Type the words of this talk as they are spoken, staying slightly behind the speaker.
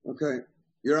Okay,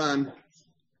 you're on.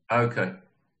 Okay,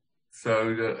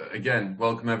 so again,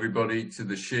 welcome everybody to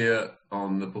the Shir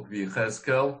on the book of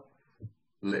Yechezkel.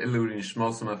 Le'ilui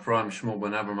Nishmosam Ephraim Shmuel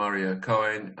ben Avram Aryeh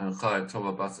HaKohen and Chaya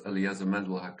Tova Bas Eliezer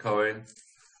Mendel HaKohen.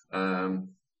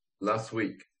 Last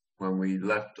week, when we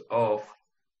left off,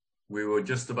 we were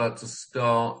just about to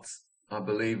start, I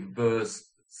believe, verse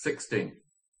 16,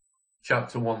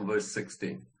 chapter 1, verse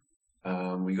 16.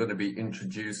 We're going to be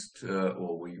introduced,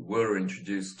 or we were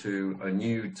introduced to a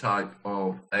new type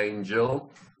of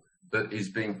angel that is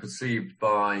being perceived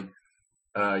by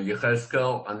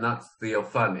Yechezkel, and that's the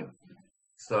Ophanim.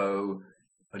 So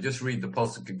I'll just read the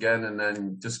pasuk again and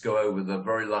then just go over the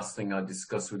very last thing I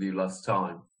discussed with you last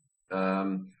time.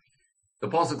 The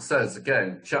pasuk says,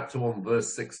 again, chapter 1,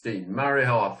 verse 16,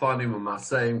 Mariha Ophanim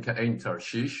u'maseim ka'ein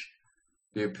Tarshish,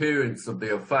 the appearance of the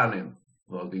Ophanim,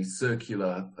 well, these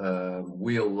circular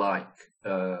wheel-like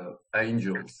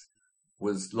angels,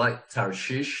 was like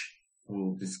Tarshish.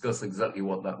 We'll discuss exactly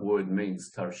what that word means.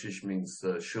 Tarshish means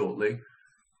shortly.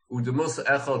 Udemus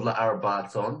echad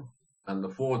la'arbaton, and the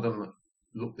four of them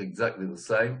looked exactly the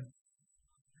same.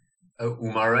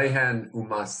 Umarehen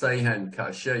umasehen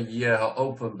kasher yeh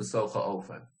ha'ofen b'soch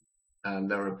ha'ofen, and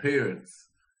their appearance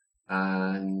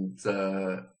and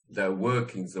their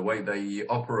workings, the way they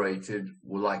operated,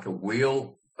 were like a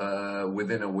wheel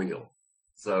within a wheel.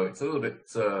 So it's a little bit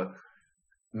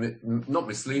not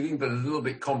misleading, but a little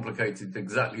bit complicated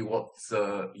exactly what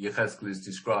Yechezkel is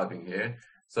describing here.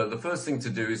 So the first thing to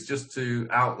do is just to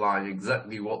outline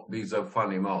exactly what these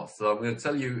Ophanim are. So I'm going to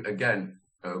tell you again,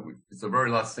 it's the very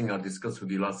last thing I discussed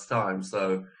with you last time,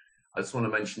 so I just want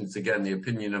to mention it again, the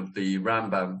opinion of the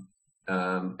Rambam,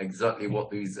 exactly what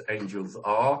these angels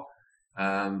are.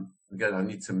 Again, I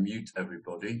need to mute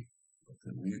everybody.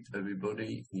 Mute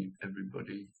everybody.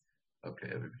 Okay,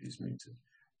 everybody's muted.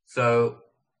 So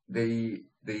the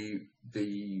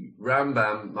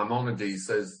Rambam Maimonides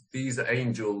says these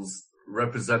angels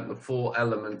represent the four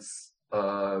elements,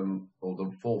 or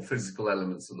the four physical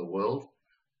elements of the world,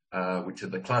 which are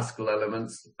the classical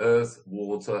elements: earth,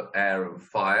 water, air, and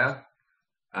fire.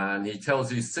 And he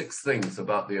tells you 6 things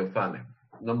about the Ophanim.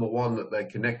 Number 1, that they're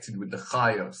connected with the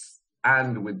Chayos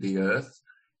and with the earth,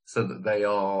 so that they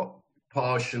are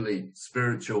partially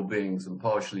spiritual beings and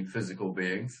partially physical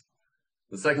beings.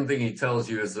 The second thing he tells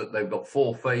you is that they've got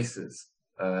 4 faces,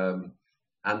 and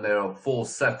there are 4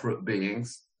 separate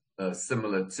beings,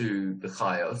 similar to the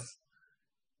Chayos.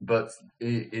 But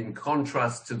in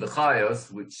contrast to the Chayos,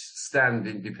 which stand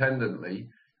independently,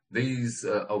 these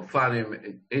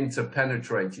Ophanim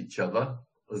interpenetrate each other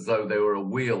as though they were a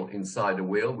wheel inside a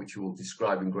wheel, which we will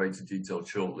describe in greater detail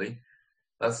shortly.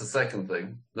 That's the second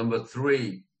thing. Number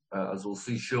 3, as we'll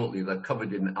see shortly, they're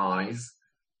covered in eyes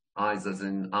as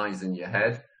in eyes in your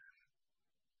head.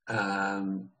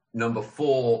 Number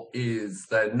 4 is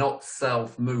they're not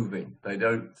self-moving. They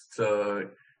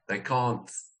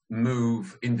can't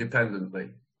move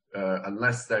independently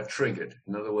unless they're triggered.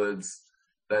 In other words,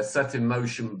 they're set in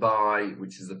motion by,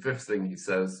 which is the 5th thing he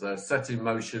says, they're set in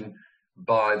motion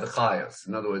by the Chayos.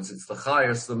 In other words, it's the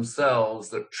Chayos themselves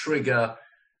that trigger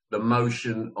the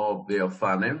motion of the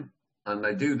Ophanim. And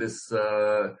they do this,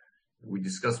 we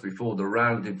discussed before, the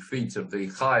rounded feet of the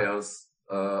Chayos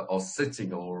are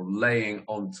sitting or laying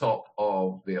on top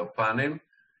of the Ophanim.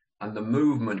 And the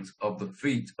movement of the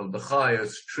feet of the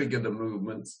Chayos trigger the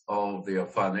movements of the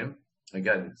Ophanim.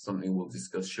 Again, something we'll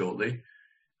discuss shortly.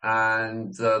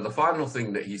 And the final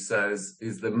thing that he says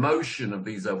is the motion of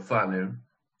these Ophanim,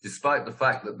 despite the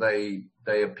fact that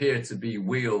they appear to be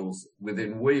wheels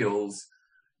within wheels,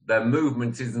 their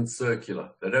movement isn't circular.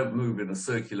 They don't move in a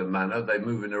circular manner. They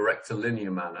move in a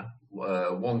rectilinear manner,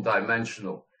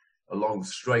 one-dimensional, along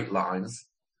straight lines,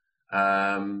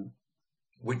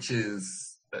 which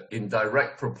is in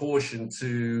direct proportion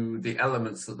to the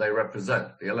elements that they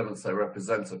represent. The elements they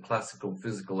represent are classical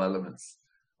physical elements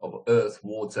of earth,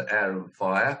 water, air, and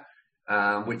fire,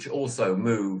 which also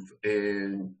move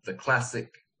in the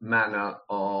classic manner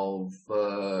of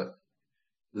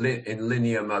in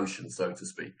linear motion, so to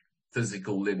speak,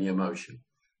 physical linear motion.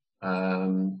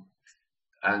 And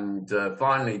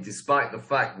finally, despite the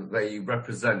fact that they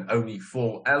represent only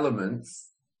 4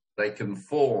 elements, they can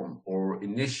form or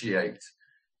initiate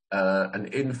an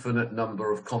infinite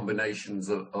number of combinations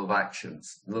of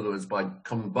actions. In other words, by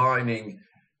combining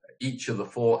each of the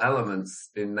 4 elements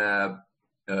in their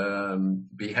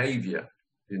behavior,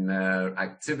 in their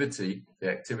activity, the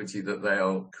activity that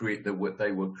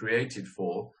they were created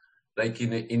for, they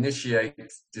can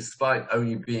initiate, despite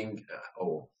only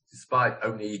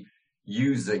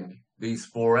using these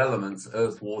 4 elements,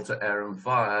 earth, water, air, and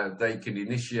fire, they can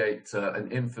initiate an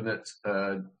infinite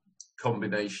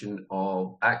combination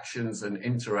of actions and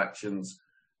interactions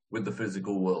with the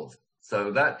physical world.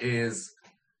 So that is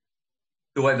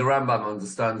the way the Rambam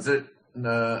understands it.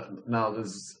 Now,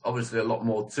 there's obviously a lot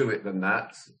more to it than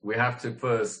that. We have to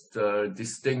first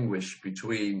distinguish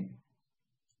between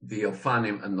the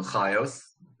Ofanim and the Chayos.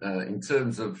 In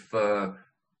terms of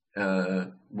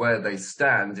where they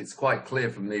stand, it's quite clear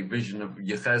from the vision of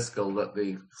Yechezkel that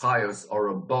the Chayos are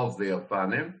above the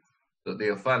Ofanim, that the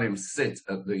Ofanim sit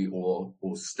at or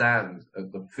stand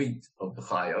at the feet of the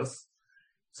Chayos.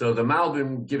 So the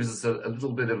Malbim gives us a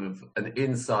little bit of an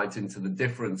insight into the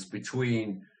difference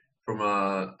between, from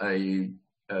a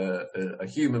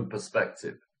human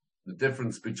perspective, the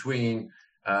difference between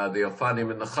the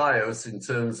Ofanim and the Chayos in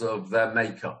terms of their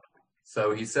makeup.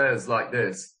 So he says like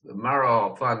this: the Mara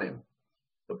Ofanim,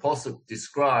 the Pasuk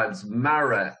describes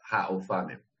Mara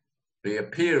HaOfanim, the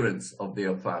appearance of the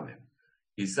Ofanim.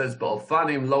 He says, "But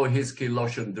Ofanim lo hiski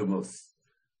loshon dumus."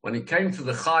 When it came to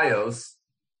the Chayos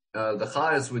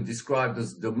were described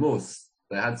as dumus.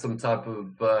 They had some type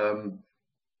of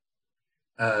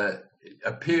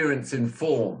appearance in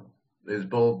form. There's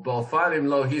Ofanim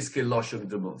lo hiski loshon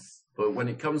dumus. But when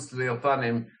it comes to the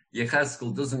Ofanim,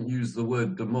 Yechezkel doesn't use the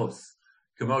word dumus,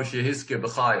 Kamoshe hiske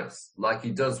b'chayos, like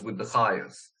he does with the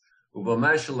Chayos.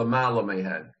 Uvameshel amala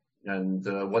mehen, and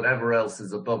whatever else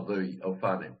is above the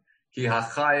Ofanim. Ki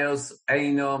hachayos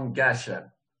einom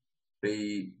gashem.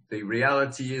 The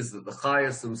reality is that the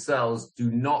Chayos themselves do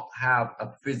not have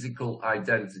a physical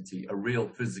identity, a real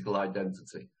physical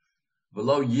identity.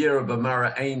 V'lo yira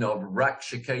b'mara einov rak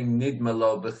shekein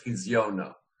nidmalo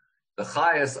b'chizyona. The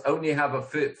Chayos only have a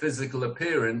physical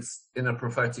appearance in a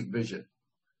prophetic vision.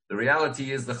 The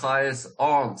reality is the Chayos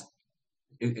aren't,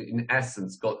 in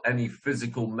essence, got any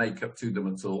physical makeup to them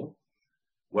at all,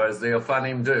 whereas the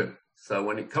Ofanim do. So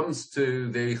when it comes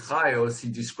to the Chayos, he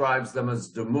describes them as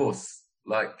demus,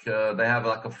 like they have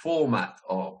like a format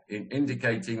of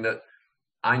indicating that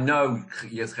I know,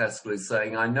 Yechezkel is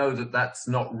saying, I know that that's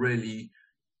not really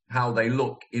how they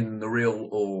look in the real,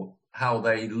 or how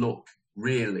they look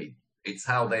really. It's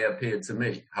how they appear to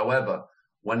me. However,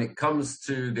 when it comes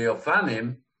to the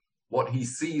Ofanim, what he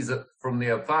sees from the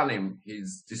Ofanim,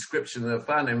 his description of the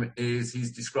Ofanim, is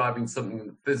he's describing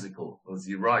something physical, as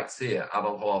he writes here,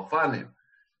 Aval Ofanim.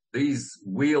 These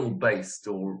wheel-based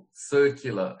or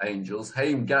circular angels,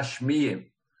 Heim Gashmiyim,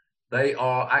 they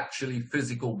are actually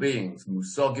physical beings,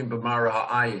 Musogim B'mara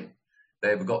Ha'ayin.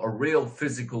 They've got a real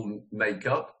physical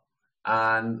makeup,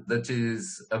 and that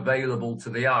is available to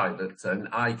the eye, that an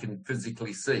eye can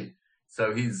physically see.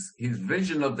 So his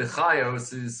vision of the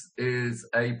Chayos is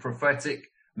a prophetic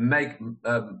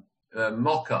mock-up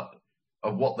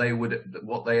of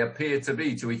what they appear to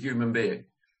be to a human being.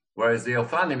 Whereas the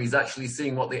Ofanim, he's actually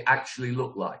seeing what they actually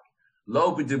look like.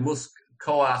 Lo b'demus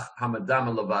koach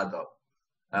hamadam levado.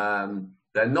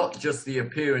 They're not just the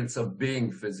appearance of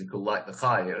being physical like the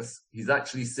Chayos. He's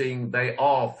actually seeing they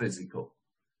are physical.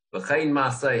 V'chein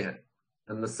ma'asehen.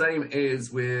 And the same is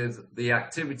with the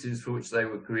activities for which they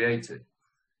were created.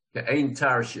 Ke'ein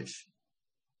tarshish.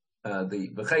 The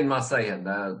v'chein ma'asehen.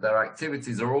 Their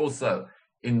activities are also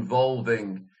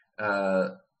involving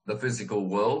the physical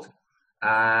world.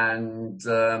 And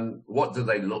what do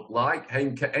they look like?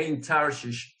 Heim ke'ein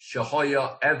tarshish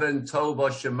shahoya even tova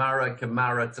shemara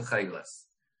kamara techeles.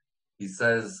 He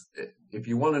says, if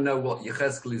you want to know what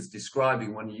Yechezkel is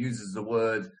describing when he uses the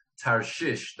word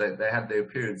Tarshish, they had the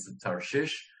appearance of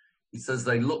Tarshish. He says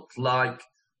they looked like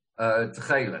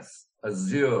Techeles,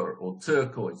 azure or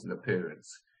turquoise in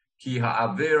appearance. Ki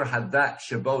ha'avir hadak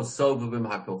shabo sobavim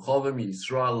hakochovim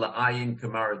Yisrael la'ayin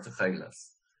kamara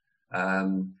Techeles.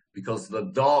 Because the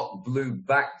dark blue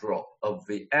backdrop of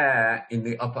the air in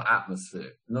the upper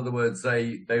atmosphere. In other words,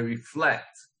 they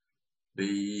reflect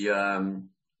the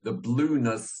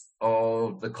blueness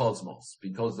of the cosmos,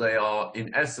 because they are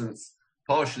in essence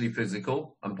partially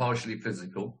physical and partially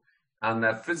physical, and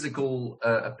their physical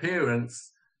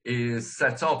appearance is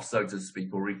set off, so to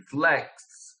speak, or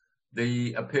reflects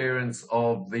the appearance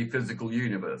of the physical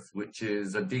universe, which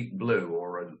is a deep blue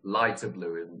or a lighter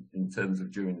blue in terms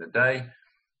of during the day.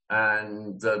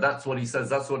 And that's what he says,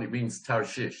 that's what it means,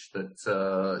 Tarshish, that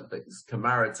it's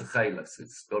Kamara Techeles.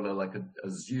 It's got like a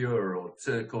azure or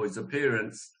turquoise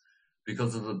appearance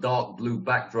because of the dark blue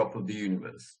backdrop of the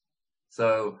universe.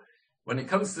 So when it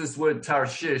comes to this word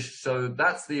Tarshish, so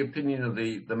that's the opinion of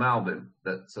the Malbim,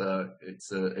 that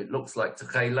it looks like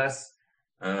Techeles,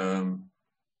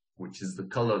 which is the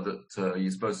color that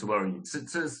you're supposed to wear in your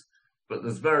tzitzis. But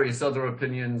there's various other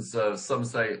opinions. Some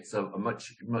say it's a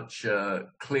much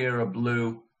clearer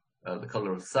blue, the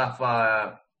color of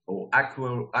sapphire or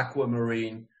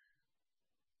aquamarine.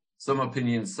 Some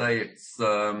opinions say it's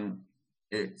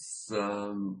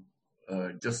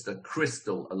just a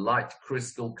crystal, a light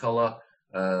crystal color,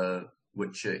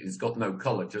 which has got no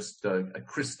color, just a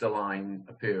crystalline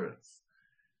appearance.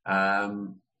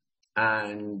 And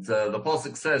the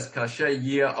pasuk says, "Kasher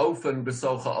yir ofen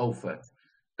b'socha ofen."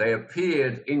 They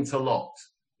appeared interlocked.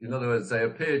 In other words, they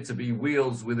appeared to be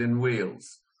wheels within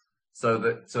wheels. So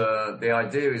that the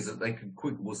idea is that they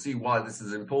could we'll see why this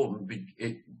is important.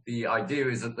 The idea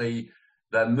is that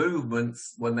their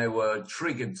movements, when they were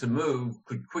triggered to move,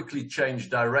 could quickly change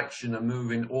direction and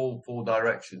move in all four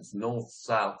directions, north,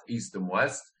 south, east, and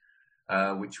west,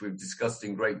 which we've discussed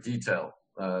in great detail.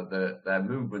 Their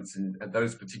movements in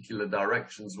those particular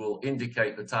directions will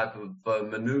indicate the type of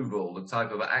maneuver or the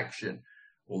type of action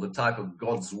or the type of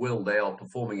God's will they are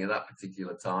performing at that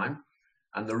particular time.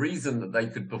 And the reason that they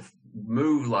could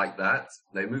move like that,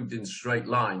 they moved in straight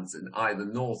lines in either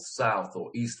north, south,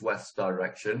 or east-west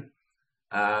direction.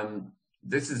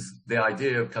 This is the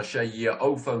idea of kasher yir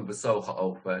ofen v'socha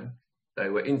ofen. They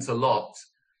were interlocked.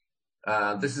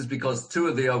 This is because two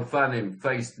of the ofanim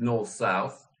faced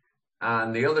north-south,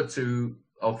 and the other two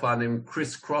ofanim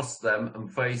crisscrossed them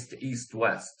and faced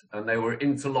east-west, and they were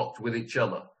interlocked with each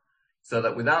other, so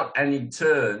that without any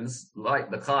turns, like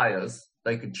the chayas,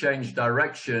 they could change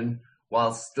direction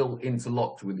while still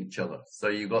interlocked with each other. So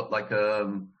you got like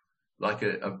an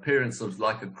appearance of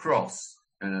like a cross,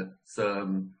 and it's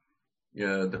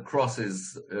the cross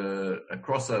is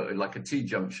like a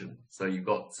T-junction. So you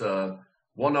got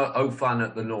one ofan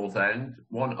at the north end,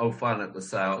 one ofan at the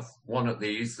south, one at the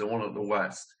east, and one at the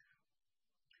west,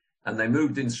 and they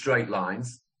moved in straight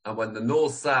lines. And when the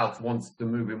north-south wanted to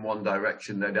move in one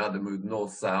direction, they'd either move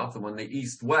north-south, and when the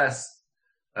east-west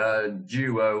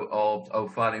duo of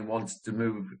ofanim wanted to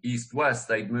move east-west,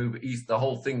 they'd move east. The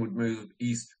whole thing would move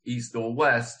east or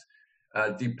west,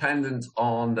 dependent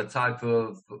on the type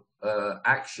of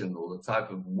action or the type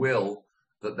of will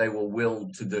that they were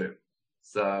willed to do.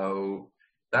 So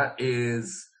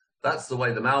that's the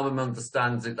way the Malbim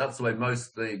understands it. That's the way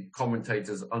most of the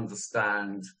commentators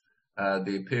understand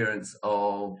the appearance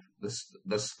of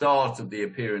the start of the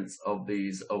appearance of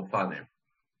these ofanim.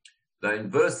 Then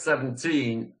in verse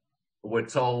 17, we're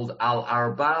told, Al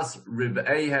arbas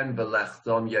rib'ehen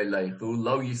belechton yelechu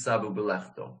lo yisabu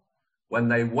belechton. When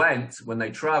they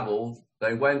traveled,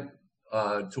 they went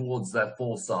towards their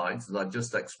four sides, as I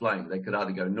just explained. They could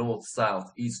either go north,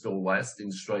 south, east, or west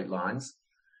in straight lines.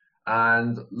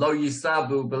 And lo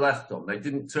yisabu belechton, they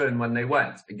didn't turn when they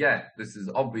went. Again, this is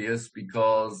obvious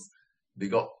because they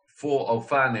got four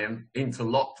ofanim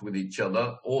interlocked with each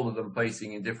other, all of them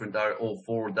facing in all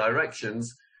four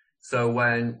directions. So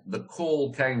when the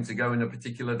call came to go in a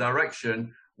particular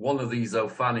direction, one of these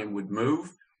ofanim would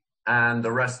move and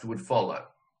the rest would follow.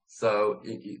 So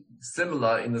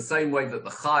similar in the same way that the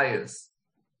chayas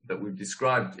that we've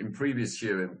described in previous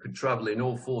shiurim could travel in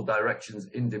all four directions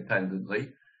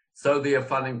independently, so the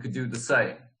ofanim could do the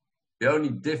same. The only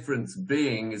difference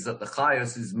being is that the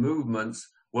chayas' movements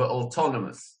were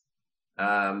autonomous.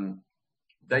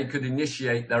 They could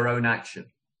initiate their own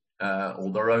action or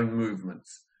their own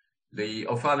movements. The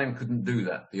ofanim couldn't do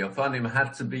that. The ofanim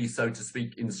had to be, so to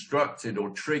speak, instructed or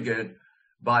triggered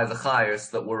by the chayas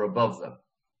that were above them.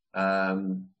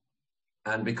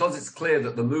 And because it's clear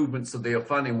that the movements of the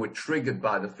ofanim were triggered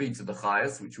by the feet of the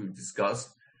chayas, which we've discussed,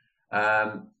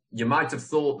 you might have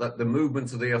thought that the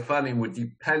movements of the ofanim were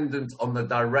dependent on the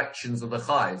directions of the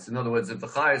chayas. In other words, if the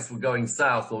chayas were going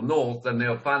south or north, then the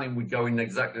ofanim would go in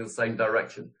exactly the same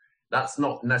direction. That's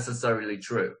not necessarily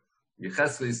true.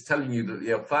 Yecheskel is telling you that the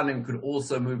ofanim could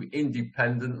also move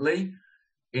independently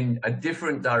in a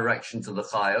different direction to the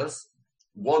chayas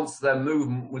once their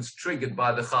movement was triggered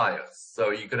by the chayas.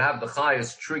 So you could have the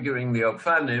chayas triggering the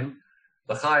ofanim,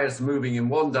 the chayas moving in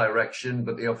one direction,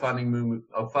 but the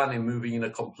ofanim moving in a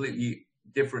completely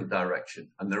different direction.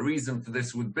 And the reason for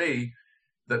this would be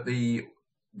that the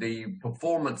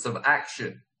performance of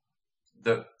action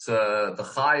that the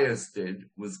chayas did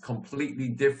was completely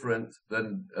different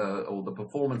than, or the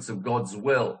performance of God's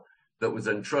will that was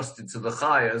entrusted to the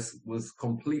chayas was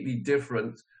completely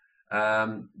different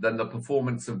than the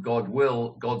performance of God's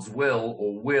will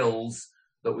or wills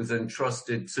that was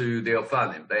entrusted to the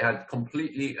ofanim. They had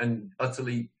completely and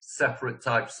utterly separate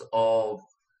types of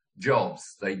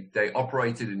jobs. They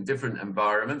operated in different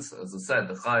environments. As I said,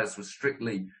 the chayas were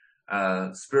strictly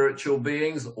spiritual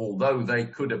beings, although they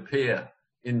could appear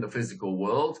in the physical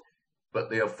world. But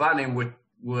the ofanim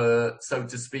were, so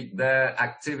to speak, their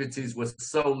activities were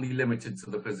solely limited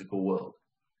to the physical world.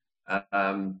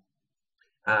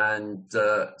 And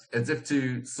as if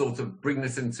to sort of bring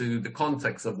this into the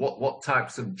context of what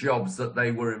types of jobs that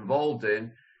they were involved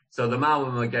in. So the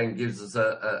Malbim again gives us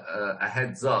a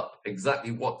heads up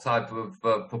exactly what type of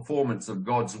performance of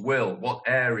God's will, what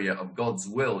area of God's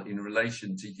will in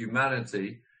relation to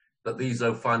humanity that these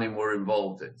Ophanim were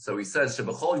involved in. So he says,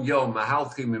 "Shebachol yom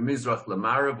mahalchim mimizrach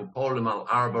lemarav upolim al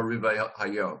arba rivei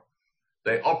hayom."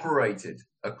 They operated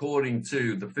according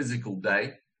to the physical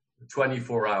day, a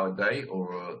 24-hour day,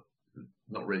 or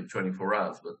not really 24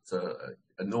 hours, but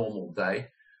a normal day.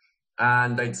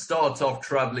 And they'd start off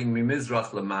traveling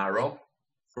mimizrach lemarav,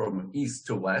 from east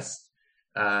to west,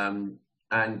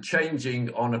 and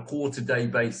changing on a quarter-day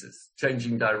basis,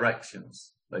 changing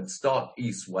directions. They'd start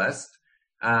east-west,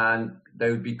 and they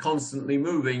would be constantly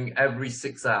moving every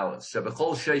 6 hours.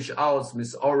 Shebechol sheish hours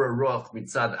mis'ora ruach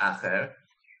mitzad acher.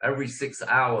 Every 6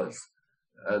 hours,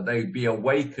 they'd be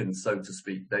awakened, so to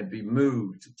speak. They'd be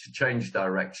moved to change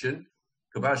direction.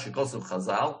 Kabashikos of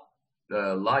Chazal,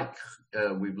 like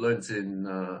we've learnt in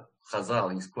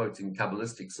Chazal, he's quoting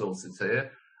Kabbalistic sources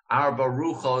here. Arba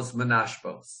ruchos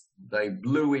menashbos. They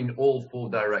blew in all 4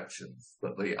 directions.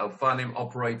 That the Ophanim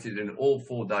operated in all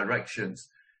 4 directions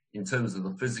in terms of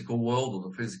the physical world or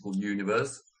the physical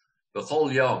universe.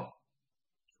 B'chol yom.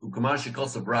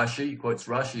 Ukamashikos of Rashi, he quotes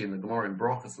Rashi in the Gemara in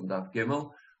Brachos and Daf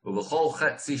Gimel. B'chol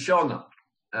chetzi shona.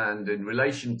 And in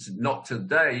relation to, not to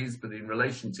days, but in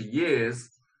relation to years,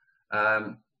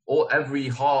 or every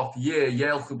half year,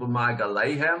 Yelchu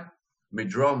b'ma'galehem,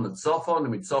 midrom l'tzofon,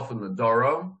 and mitzofon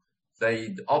l'dorom.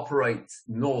 They'd operate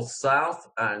north-south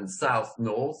and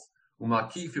south-north.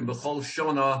 Umakifim b'chol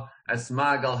shona es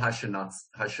magal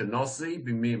hashanosi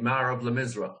b'marav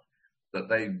l'mizrach. That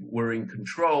they were in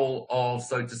control of,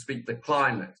 so to speak, the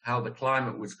climate, how the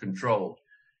climate was controlled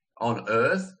on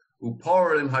Earth.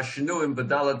 Uporim hashanuim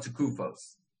badala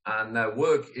tekufos. And their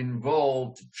work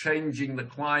involved changing the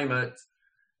climate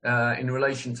in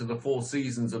relation to the 4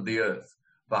 seasons of the earth.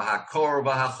 V'hakor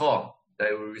v'hachon.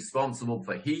 They were responsible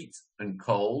for heat and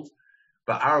cold.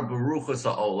 V'ar baruchas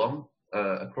ha'olam,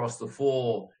 across the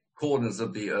 4 corners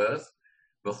of the earth.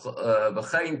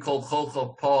 V'chein kol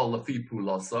cholchov pal lefi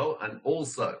puloso, and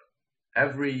also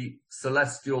every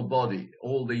celestial body,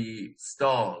 all the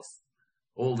stars,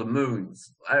 all the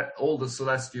moons, all the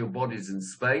celestial bodies in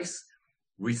space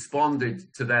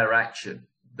responded to their action.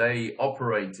 They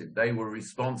operated, they were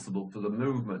responsible for the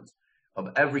movement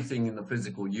of everything in the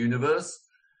physical universe,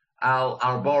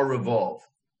 al-arba revolve,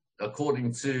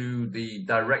 according to the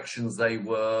directions they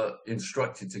were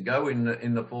instructed to go in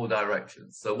the 4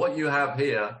 directions. So what you have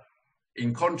here,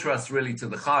 in contrast really to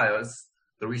the Chayos,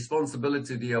 the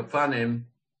responsibility of the Ophanim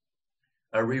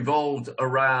revolved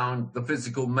around the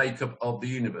physical makeup of the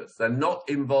universe. They're not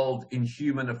involved in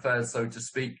human affairs, so to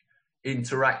speak,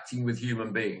 interacting with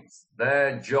human beings.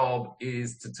 Their job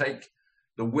is to take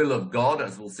the will of God,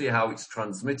 as we'll see how it's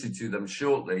transmitted to them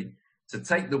shortly, to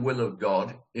take the will of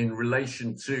God in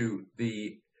relation to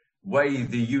the way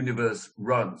the universe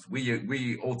runs.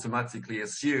 We automatically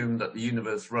assume that the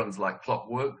universe runs like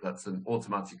clockwork. That's an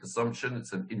automatic assumption.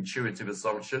 It's an intuitive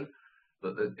assumption,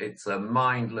 that it's a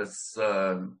mindless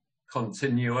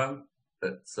continuum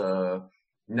that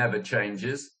never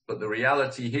changes. But the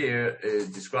reality here is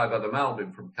described by the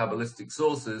Malbim from Kabbalistic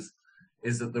sources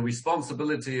is that the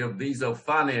responsibility of these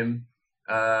Ophanim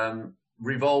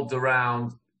revolved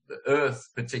around the earth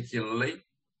particularly,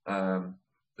 the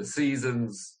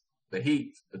seasons, the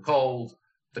heat, the cold,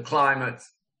 the climate,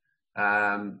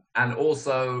 and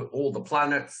also all the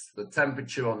planets, the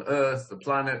temperature on Earth, the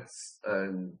planets,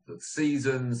 and the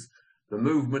seasons, the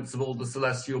movements of all the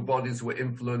celestial bodies were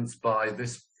influenced by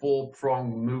this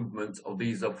 4-pronged movement of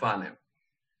these Ophanim,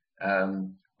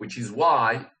 which is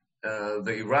why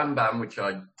the Rambam, which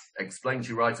I explained to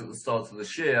you right at the start of the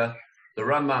Shir, the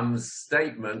Rambam's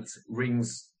statement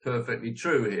rings perfectly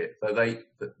true here.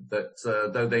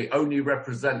 Though they only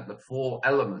represent the 4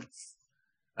 elements,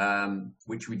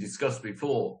 which we discussed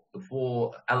before, the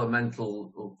 4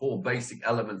 elemental or 4 basic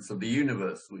elements of the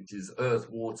universe, which is earth,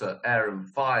 water, air, and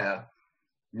fire.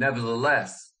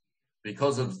 Nevertheless,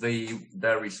 because of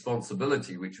their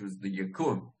responsibility, which was the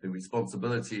Yakun, the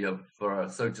responsibility of,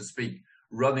 so to speak,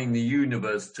 running the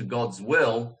universe to God's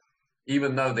will,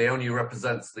 even though they only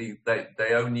represent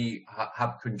they only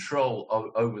have control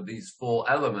over these 4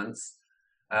 elements,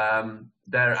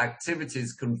 their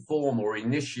activities can form or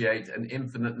initiate an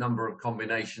infinite number of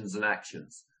combinations and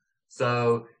actions.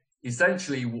 So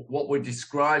essentially what we're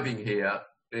describing here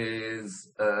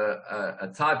is a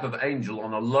type of angel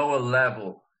on a lower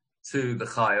level to the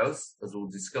Chayos, as we'll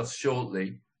discuss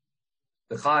shortly.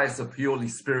 The Chayos are purely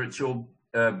spiritual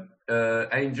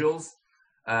angels.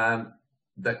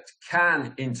 that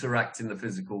can interact in the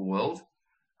physical world,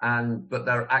 but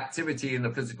their activity in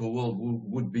the physical world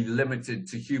would be limited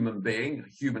to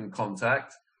human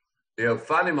contact. The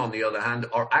Ophanim, on the other hand,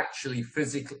 are actually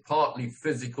partly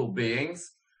physical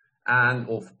beings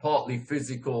or partly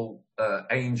physical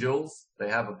angels. They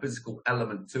have a physical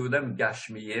element to them,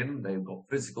 Gashmiyim. They've got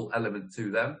physical element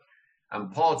to them.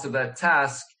 And part of their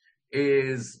task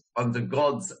is under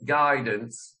God's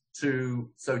guidance to,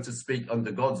 so to speak,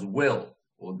 under God's will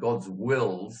or God's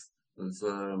wills.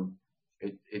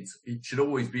 It should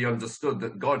always be understood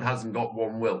that God hasn't got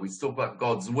one will. We talk about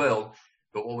God's will,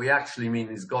 but what we actually mean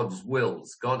is God's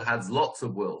wills. God has lots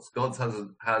of wills. God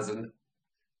has an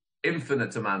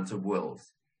infinite amount of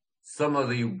wills. Some of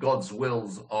God's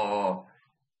wills are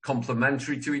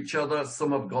complementary to each other.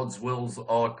 Some of God's wills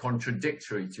are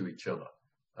contradictory to each other.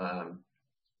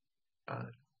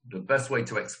 The best way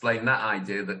to explain that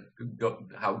idea,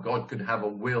 how God could have a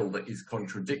will that is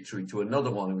contradictory to another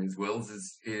one of his wills,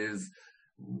 is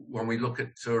when we look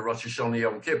at Rosh Hashanah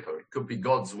Yom Kippur. It could be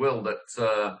God's will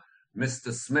that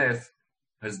Mr. Smith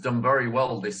has done very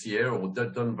well this year or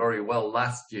done very well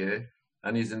last year,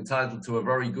 and he's entitled to a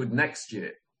very good next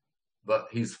year. But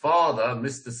his father,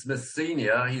 Mr. Smith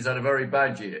Sr., he's had a very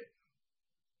bad year.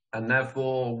 And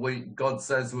therefore, God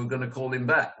says we're going to call him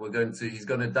back. He's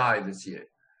going to die this year.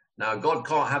 Now, God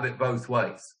can't have it both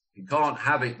ways. He can't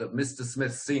have it that Mr.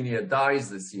 Smith Sr. dies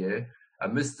this year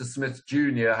and Mr. Smith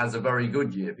Jr. has a very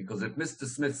good year. Because if Mr.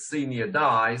 Smith Sr.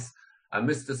 dies and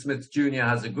Mr. Smith Jr.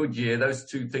 has a good year, those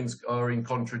two things are in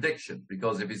contradiction.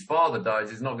 Because if his father dies,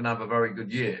 he's not going to have a very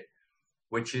good year,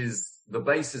 which is the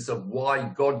basis of why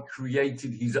God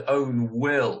created his own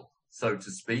will, so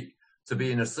to speak, to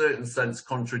be in a certain sense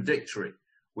contradictory,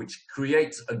 which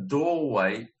creates a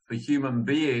doorway for human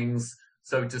beings,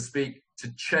 so to speak,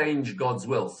 to change God's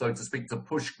will, so to speak, to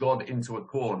push God into a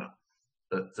corner,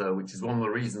 which is one of the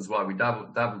reasons why we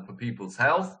daven for people's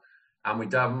health and we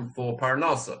daven for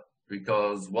parnasa,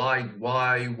 because why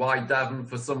daven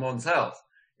for someone's health?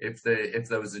 If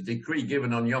there was a decree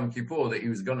given on Yom Kippur that he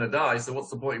was going to die, so what's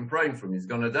the point in praying for him? He's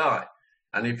going to die.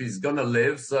 And if he's going to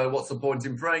live, so what's the point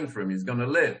in praying for him? He's going to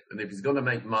live. And if he's going to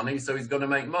make money, so he's going to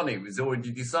make money. It was already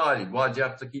decided. Why do you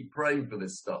have to keep praying for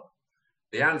this stuff?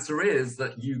 The answer is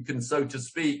that you can, so to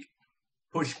speak,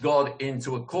 push God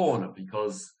into a corner,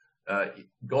 because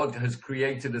God has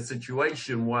created a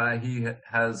situation where he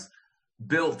has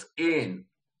built in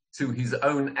to his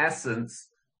own essence,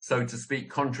 so to speak,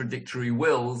 contradictory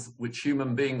wills, which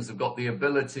human beings have got the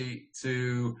ability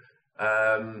to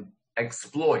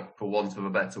exploit, for want of a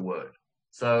better word.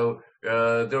 So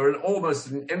there are almost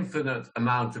an infinite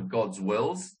amount of God's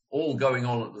wills, all going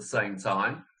on at the same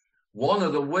time. One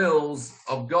of the wills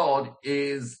of God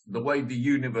is the way the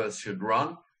universe should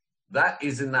run. That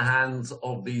is in the hands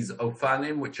of these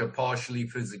Ophanim, which are partially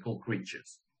physical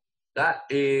creatures. That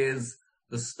is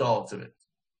the start of it.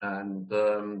 And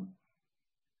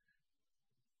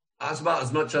that's about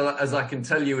as much as I can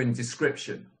tell you in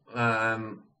description.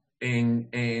 In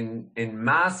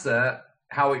Masa,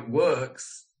 how it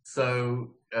works,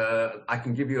 so I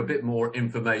can give you a bit more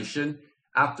information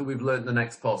after we've learned the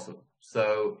next passage.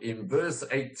 So in verse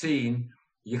 18,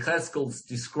 Yechezkel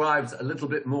describes a little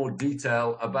bit more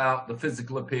detail about the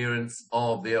physical appearance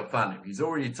of the Ophanim. He's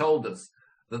already told us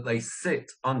that they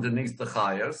sit underneath the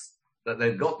chayos, that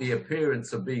they've got the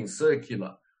appearance of being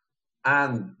circular,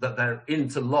 and that they're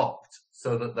interlocked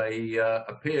so that they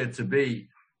appear to be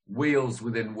wheels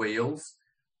within wheels.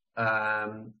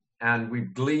 And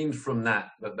we've gleaned from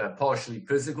that they're partially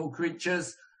physical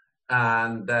creatures,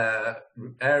 and their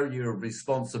area of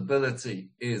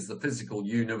responsibility is the physical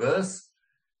universe.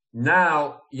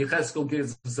 Now, Yechezkel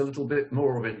gives us a little bit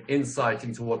more of an insight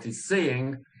into what he's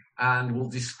seeing, and will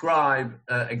describe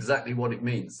exactly what it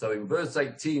means. So in verse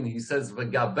 18, he says,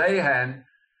 V'gabehen,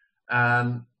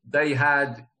 they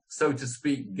had, so to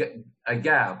speak, a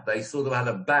gab. They sort of had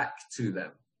a back to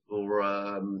them, or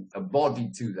a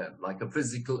body to them, like a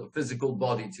physical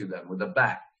body to them with a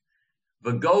back.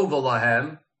 V'gova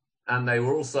lahem, and they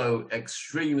were also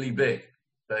extremely big.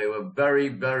 They were very,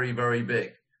 very, very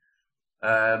big.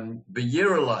 V'yira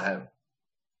lahem,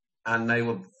 and they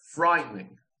were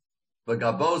frightening.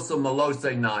 V'gabosa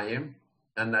malose naim,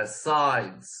 and their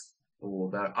sides, or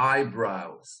their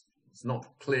eyebrows. It's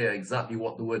not clear exactly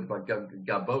what the word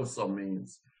gabosa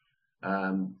means.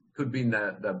 Could be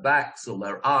their backs, or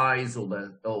their eyes, or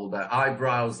their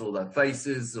eyebrows, or their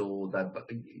faces, or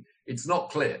it's not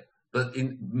clear. But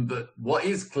what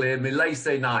is clear,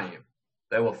 milese naim,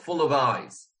 they were full of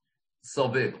eyes,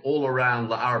 soviv, all around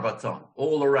la'arvatan,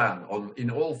 all around, in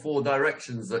all four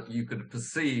directions that you could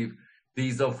perceive.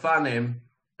 These Ophanim,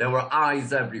 there were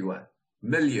eyes everywhere.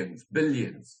 Millions,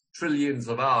 billions, trillions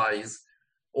of eyes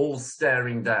all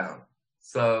staring down.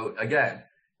 So again,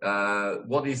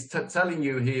 what he's telling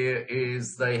you here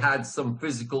is they had some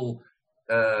physical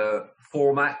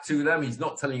format to them. He's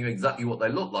not telling you exactly what they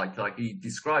look like. Like he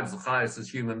describes the Chayas as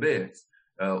human beings,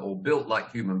 or built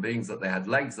like human beings, that they had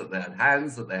legs, that they had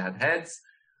hands, that they had heads.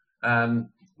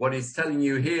 What he's telling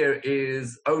you here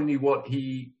is only what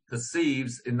he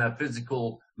perceives in their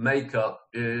physical makeup,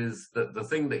 is that the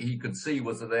thing that he could see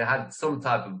was that they had some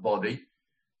type of body,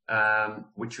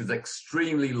 which was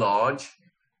extremely large,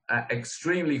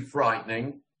 extremely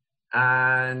frightening,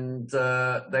 and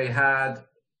they had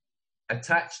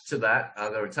attached to that,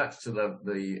 either attached to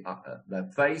their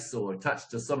face or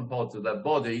attached to some part of their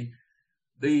body,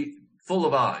 full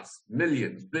of eyes,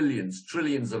 millions, billions,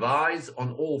 trillions of eyes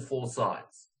on all four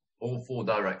sides, all four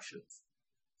directions.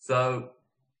 So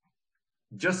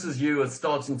just as you are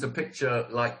starting to picture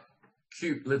like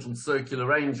cute little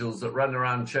circular angels that run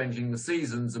around changing the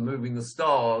seasons and moving the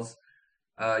stars,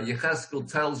 Yecheskel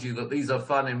tells you that these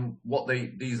Ophanim,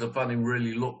 these Ophanim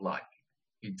really look like.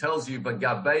 He tells you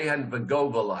V'gabehen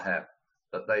v'gova lahem,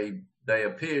 that they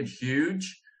appeared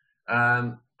huge,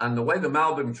 and the way the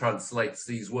Malbim translates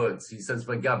these words, he says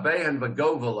V'gabehen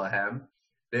v'gova lahem,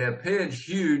 they appeared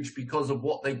huge because of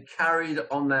what they carried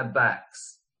on their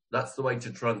backs. That's the way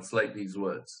to translate these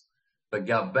words.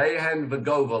 V'gabehen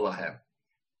v'gova lahem,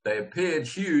 they appeared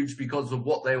huge because of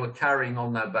what they were carrying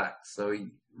on their backs. So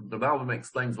the Malbim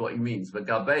explains what he means.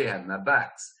 V'gabehen, their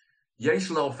backs. Yesh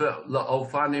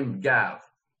la'ofanim gav.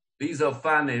 These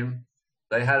Ophanim,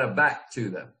 they had a back to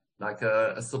them, like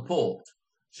a support.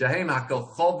 Shehem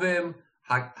hakochovim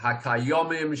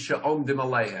hakayomim she'omdim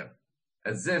aleihem.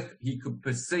 As if he could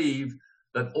perceive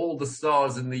that all the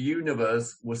stars in the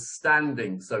universe were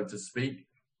standing, so to speak,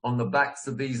 on the backs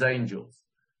of these angels.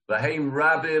 V'heim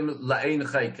rabim la'ein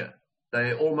cheka.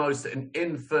 They're almost an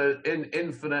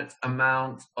infinite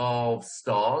amount of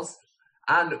stars,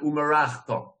 and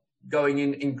umarachton, going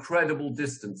in incredible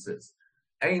distances.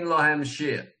 Ein lahem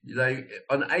shir, they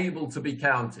unable to be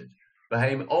counted.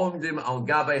 V'heim omdim al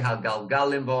gabe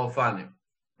hagalgalim v'ofanim,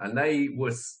 and they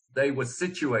were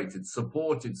situated,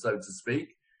 supported, so to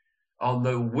speak, on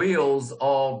the wheels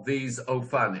of these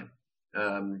Ophanim.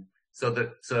 So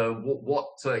that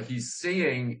what he's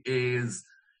seeing is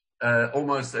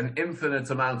almost an infinite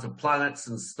amount of planets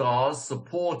and stars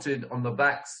supported on the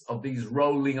backs of these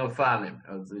rolling Ophanim.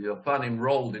 As the Ophanim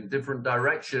rolled in different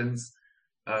directions,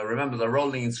 remember they're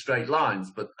rolling in straight lines,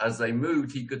 but as they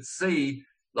moved, he could see,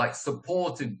 like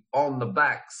supported on the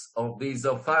backs of these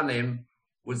Ophanim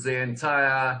was the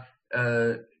entire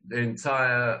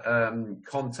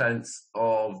contents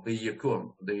of the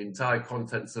Yakum, the entire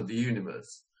contents of the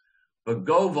universe. But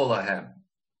Govolahem,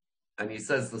 and he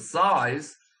says the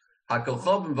size, the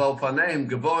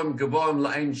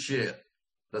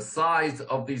size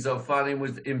of these Ophanim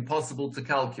was impossible to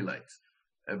calculate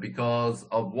because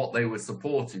of what they were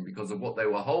supporting, because of what they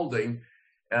were holding.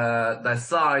 Their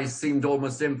size seemed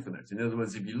almost infinite. In other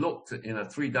words, if you looked in a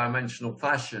three-dimensional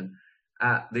fashion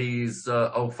at these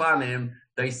Ophanim,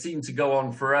 they seemed to go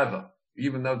on forever,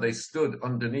 even though they stood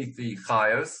underneath the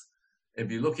Chayos.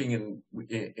 If you're looking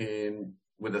in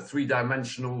with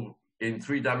three-dimensional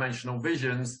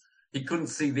visions, he couldn't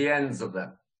see the ends of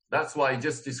them. That's why he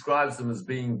just describes them as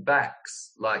being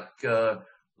backs, like a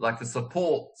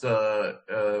support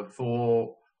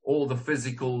for all the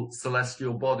physical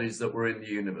celestial bodies that were in the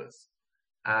universe.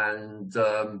 And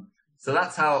so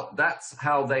that's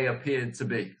how they appeared to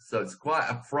be. So it's quite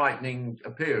a frightening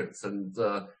appearance. And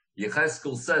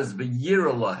Yecheskel says,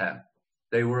 "V'yira lahem,"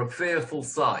 they were a fearful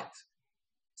sight.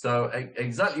 So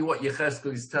exactly what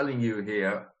Yecheskel is telling you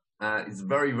here is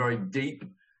very, very deep.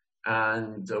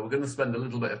 And we're going to spend a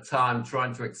little bit of time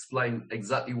trying to explain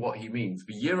exactly what he means.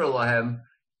 V'yira lahem,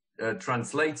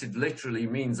 translated literally,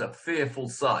 means a fearful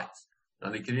sight.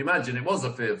 And you can imagine it was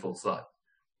a fearful sight.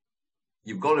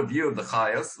 You've got a view of the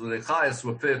Chayos. The Chayos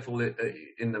were fearful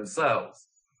in themselves.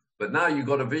 But now you've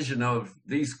got a vision of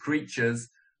these creatures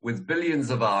with billions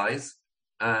of eyes,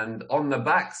 and on the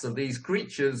backs of these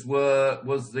creatures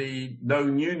was the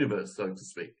known universe, so to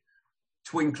speak,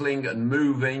 twinkling and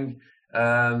moving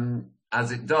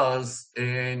as it does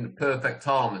in perfect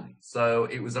harmony. So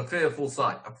it was a fearful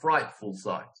sight, a frightful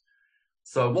sight.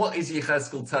 So what is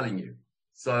Yecheskel telling you?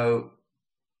 So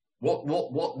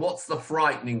what's the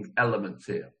frightening element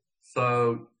here?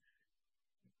 So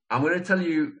I'm going to tell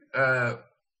you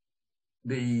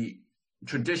the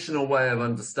traditional way of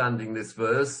understanding this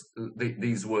verse,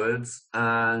 these words,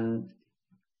 and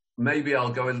maybe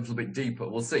I'll go a little bit deeper.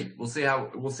 We'll see. We'll see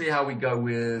how we go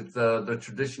with the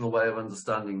traditional way of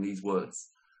understanding these words.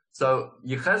 So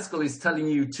Yechezkel is telling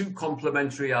you two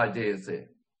complementary ideas here.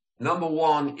 Number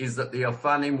one is that the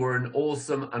Ophanim were an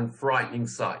awesome and frightening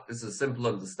sight. This is a simple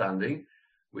understanding.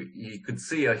 You could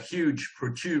see a huge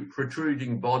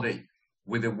protruding body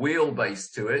with a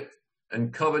wheelbase to it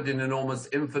and covered in an almost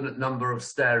infinite number of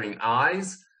staring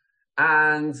eyes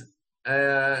and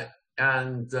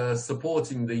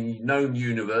supporting the known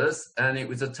universe, and it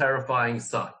was a terrifying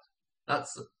sight.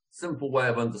 That's a simple way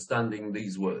of understanding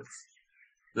these words.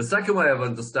 The second way of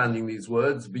understanding these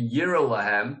words, V'yirah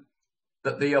lahem,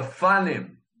 that the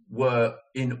Ophanim were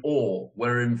in awe,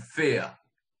 were in fear.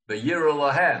 V'yirah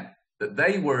lahem, that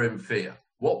they were in fear.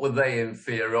 What were they in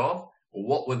fear of? Or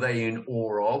what were they in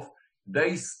awe of?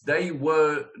 They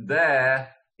were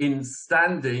there in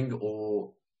standing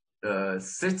or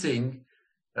sitting,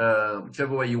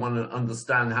 whichever way you want to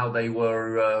understand how they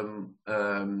were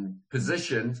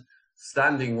positioned,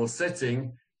 standing or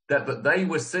sitting, but they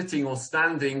were sitting or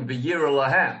standing v'yirah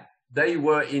lahem. They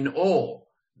were in awe.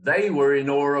 They were in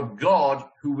awe of God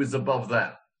who was above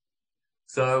them.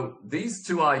 So these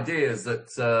two ideas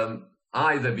that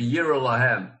either v'yirah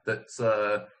lahem, that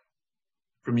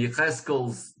from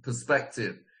Yechezkel's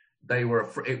perspective,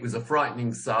 it was a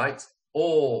frightening sight,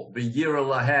 or v'yirah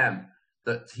lahem,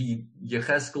 that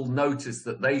Yechezkel noticed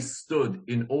that they stood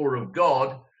in awe of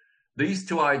God. These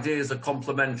two ideas are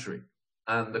complementary.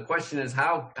 And the question is,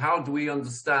 how do we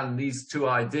understand these two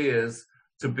ideas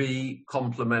to be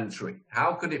complementary?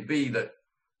 How could it be that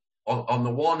on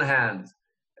the one hand,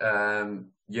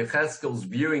 Yechezkel's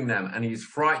viewing them and he's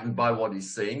frightened by what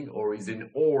he's seeing, or he's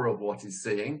in awe of what he's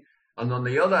seeing, and on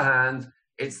the other hand,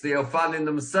 it's the Ophanim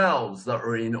themselves that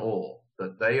are in awe,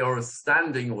 that they are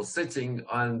standing or sitting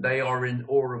and they are in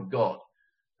awe of God.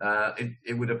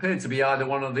 It would appear to be either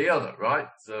one or the other, right?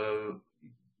 So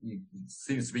it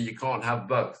seems to be you can't have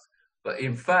both. But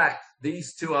in fact,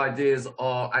 these two ideas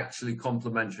are actually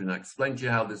complementary. And I'll explain to you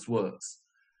how this works.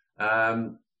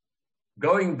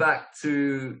 Going back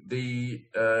to the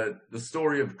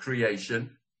story of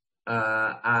creation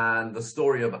and the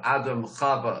story of Adam,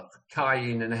 Chava,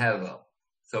 Cain, and Hevel.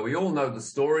 So we all know the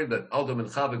story that Adam and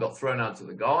Chava got thrown out of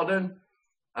the garden.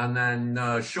 And then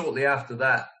shortly after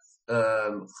that,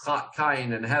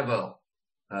 Cain and Hevel,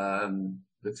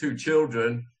 the two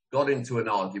children, got into an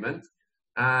argument.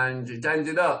 And it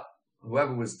ended up,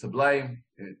 whoever was to blame,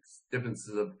 it's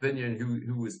differences of opinion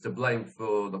who was to blame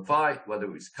for the fight, whether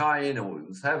it was Cain or it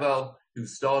was Hevel who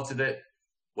started it.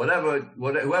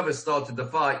 Whoever started the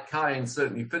fight, Cain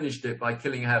certainly finished it by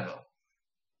killing Hevel.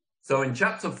 So in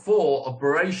chapter 4 of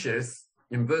Bereshis,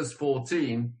 in verse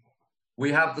 14,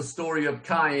 we have the story of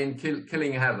Cain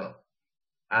killing Hevel.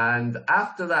 And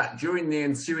after that, during the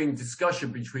ensuing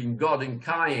discussion between God and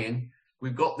Cain,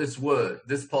 we've got this word,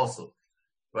 this apostle.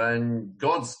 When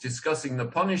God's discussing the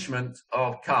punishment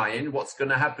of Cain, what's going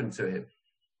to happen to him.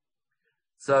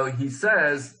 So he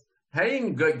says,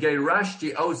 he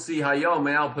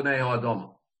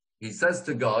says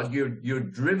to God,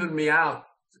 you've driven me out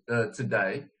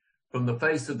today from the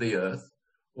face of the earth,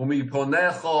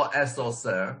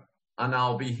 and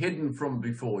I'll be hidden from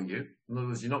before you. In other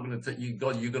words, you're not going to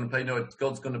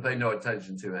God's going to pay no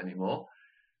attention to anymore.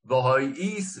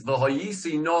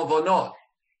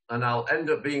 And I'll end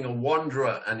up being a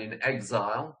wanderer and in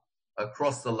exile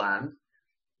across the land.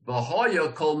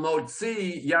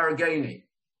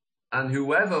 And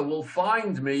whoever will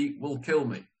find me will kill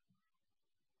me.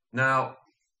 Now,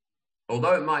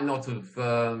 although it might not have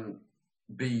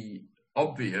be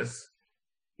obvious,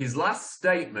 his last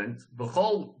statement,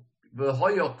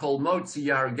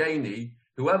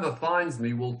 whoever finds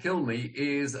me will kill me,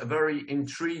 is a very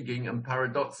intriguing and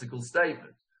paradoxical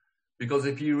statement. Because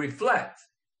if you reflect,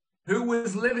 who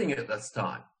was living at this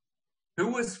time? Who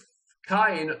was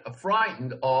Cain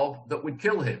frightened of that would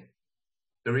kill him?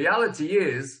 The reality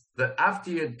is that after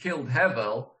he had killed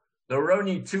Hevel, there were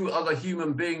only two other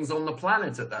human beings on the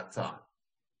planet at that time.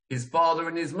 His father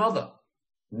and his mother,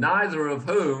 neither of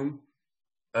whom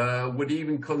would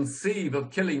even conceive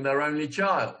of killing their only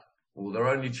child, or their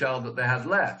only child that they had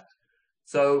left.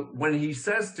 So when he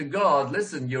says to God,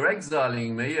 listen, you're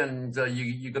exiling me and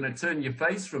you're going to turn your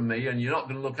face from me and you're not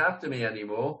going to look after me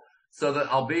anymore, so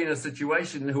that I'll be in a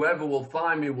situation, whoever will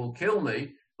find me will kill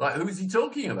me. Like, who's he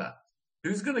talking about?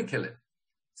 Who's going to kill him?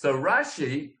 So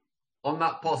Rashi on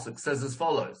that posuk says as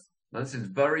follows. Now, this is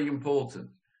very important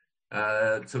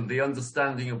to the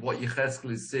understanding of what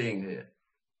Yechezkel is seeing here.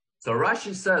 So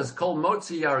Rashi says, Kol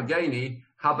motzi yargeni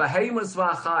habahemus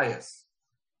v'achayas.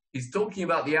 He's talking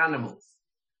about the animals.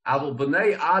 Abel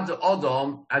b'nei ad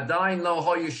Odom adain lo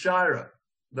hoyu shaira.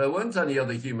 There weren't any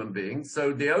other human beings,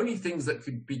 so the only things that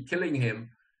could be killing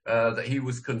him, that he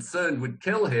was concerned would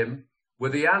kill him, were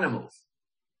the animals.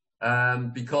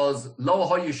 Because lo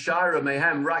hoyu shaira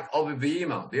mehem rak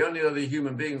oviv, the only other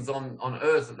human beings on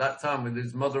earth at that time with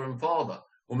his mother and father.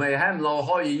 Umehem lo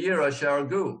hoyu yira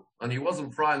sharagu, and he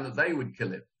wasn't frightened that they would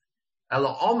kill him.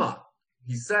 Ela Oma,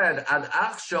 he said, Ad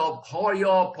achshav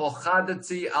hoya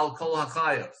pochadati al kol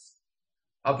hachayos.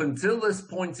 Up until this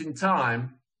point in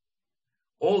time,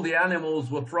 all the animals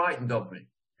were frightened of me.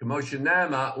 K'moshe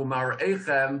nema umar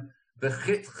echem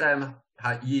v'chitchem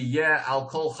yiyeh al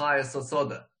kol chayos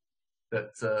asoda.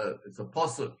 That it's a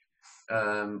pasuk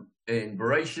in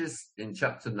Bereshis in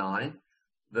chapter 9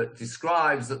 that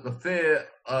describes that the fear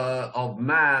of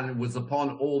man was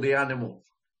upon all the animals.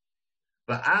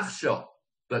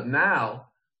 But now,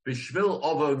 bishvil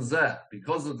ovon zeh,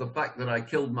 because of the fact that I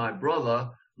killed my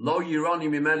brother, lo yironi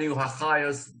mimenu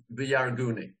hachayos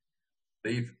v'yarguni.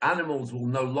 The animals will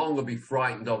no longer be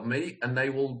frightened of me, and they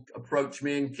will approach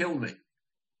me and kill me.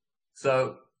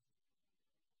 So,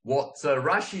 what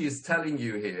Rashi is telling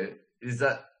you here is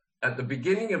that at the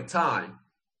beginning of time,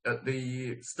 at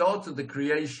the start of the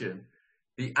creation,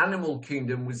 the animal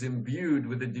kingdom was imbued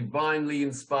with a divinely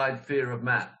inspired fear of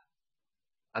man.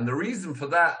 And the reason for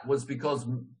that was because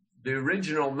the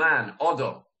original man,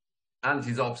 Adam, and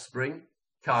his offspring,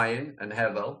 Cain and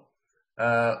Hevel,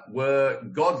 were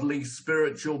godly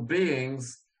spiritual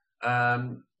beings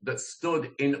that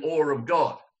stood in awe of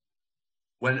God.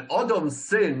 When Adam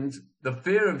sinned, the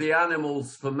fear of the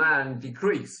animals for man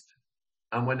decreased.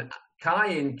 And when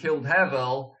Cain killed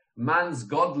Hevel, man's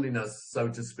godliness, so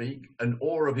to speak, and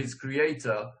awe of his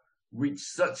creator reached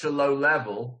such a low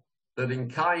level that in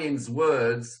Cain's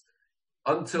words,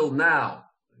 until now,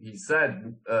 he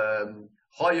said,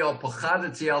 Hoya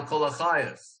pochadati al kol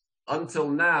hachayos. Until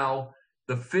now,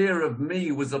 the fear of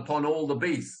me was upon all the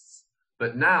beasts.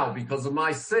 But now, because of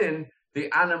my sin,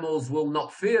 the animals will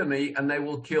not fear me and they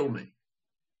will kill me.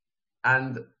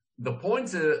 And the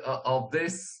point of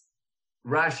this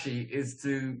Rashi is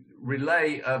to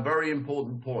relay a very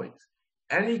important point.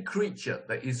 Any creature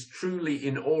that is truly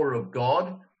in awe of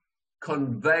God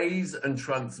conveys and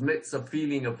transmits a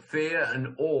feeling of fear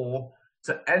and awe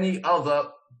to any other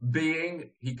being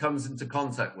he comes into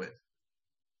contact with.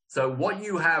 So what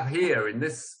you have here in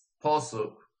this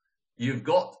pasuk, you've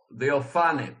got the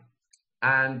Ophanim,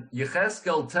 and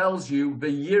Yecheskel tells you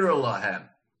v'yira lahem.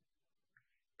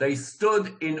 They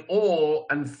stood in awe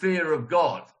and fear of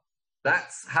God.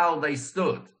 That's how they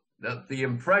stood. That the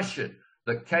impression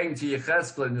that came to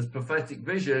Yecheskel in his prophetic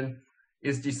vision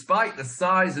is, despite the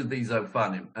size of these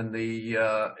Ophanim and the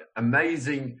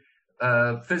amazing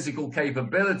physical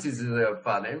capabilities of the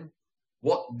Ophanim,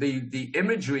 what the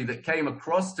imagery that came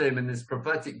across to him in this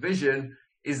prophetic vision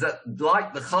is that,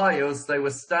 like the Chayos, they were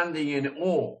standing in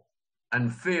awe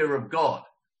and fear of God.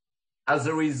 As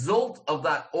a result of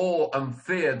that awe and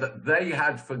fear that they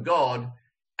had for God,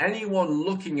 anyone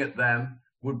looking at them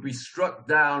would be struck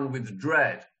down with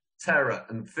dread, terror,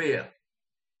 and fear.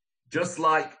 Just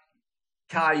like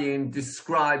Cain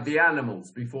described the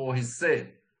animals before his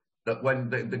sin, that when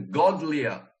the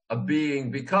godlier a being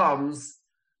becomes,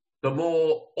 the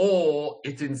more awe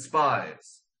it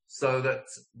inspires. So that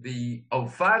the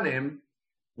Ophanim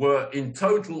were in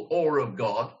total awe of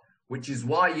God, which is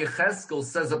why Yecheskel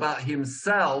says about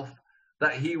himself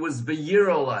that he was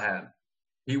v'yira lahem.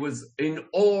 He was in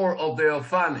awe of the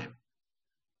Ophanim.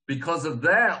 Because of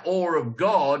their awe of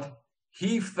God,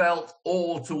 he felt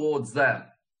awe towards them.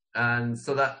 And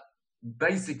so that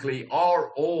basically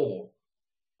our awe,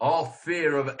 our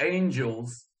fear of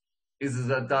angels, is as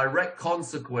a direct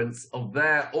consequence of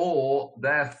their awe,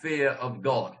 their fear of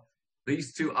God.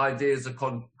 These two ideas are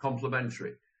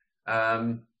complementary.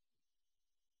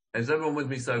 Is everyone with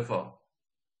me so far?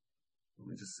 Let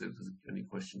me just see if there's any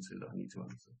questions here that I need to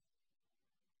answer.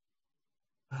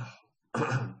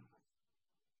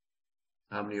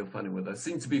 How many Ophanim were there?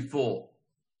 Seem to be 4.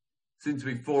 Seems to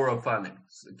be 4 Ophanim.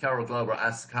 So Carol Glover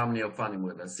asked how many Ophanim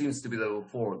were there. Seems to be there were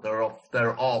 4.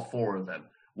 There are 4 of them,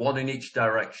 1 in each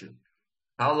direction.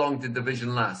 How long did the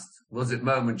vision last? Was it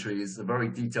momentary? Is a very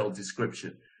detailed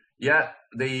description. Yeah,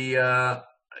 I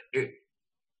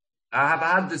have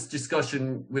had this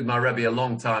discussion with my Rebbe a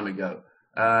long time ago.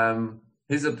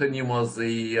 His opinion was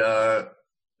the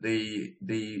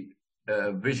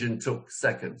vision took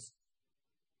seconds,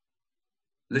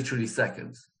 literally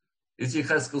seconds. Is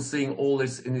Yecheskel seeing all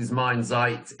this in his mind's eye?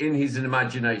 It's in his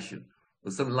imagination. Or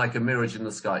something like a mirage in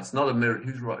the sky. It's not a mirage.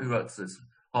 Who wrote this?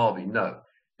 Harvey. No.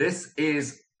 This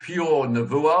is pure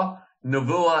nevuah.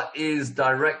 Nevuah is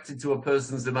directed to a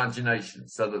person's imagination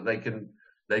so that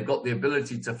they've got the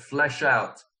ability to flesh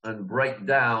out and break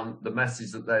down the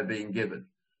message that they're being given.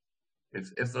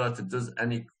 If does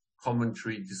any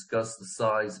commentary discuss the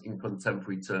size in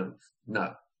contemporary terms?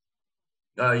 No.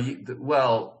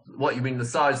 Well, what you mean, the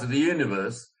size of the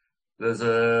universe? There's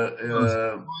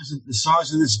the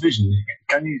size of this vision.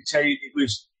 Can you say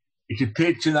it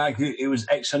appeared to like it was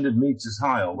X hundred meters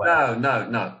high or whatever?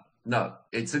 No.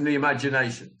 It's in the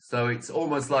imagination. So it's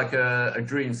almost like a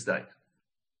dream state.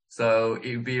 So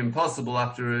it would be impossible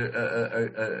after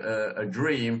a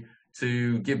dream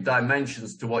to give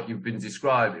dimensions to what you've been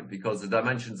describing, because the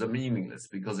dimensions are meaningless,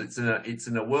 because it's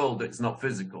in a world that's not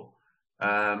physical.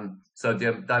 So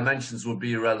the dimensions would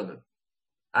be irrelevant.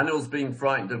 Animals being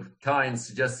frightened of Cain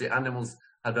suggests the animals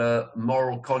had a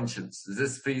moral conscience. Is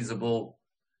this feasible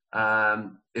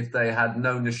if they had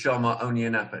no neshama, only a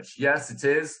nefesh? Yes, it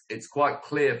is. It's quite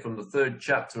clear from the 3rd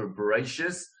chapter of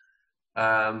Bereshis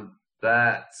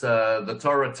that the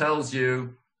Torah tells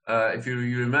you, if you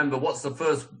remember, what's the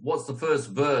first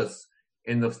verse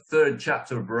in the 3rd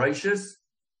chapter of Bereshis?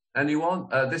 Anyone?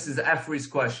 This is Ephri's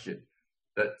question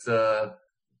that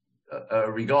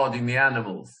regarding the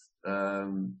animals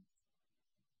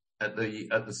at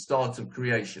the start of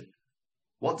creation.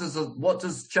 What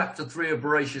does chapter 3 of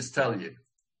Bereshis tell you?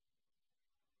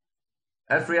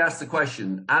 Ephri asked the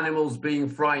question, animals being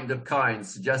frightened of Cain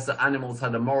suggests that animals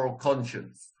had a moral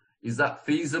conscience. Is that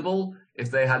feasible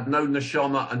if they had no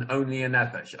neshama and only a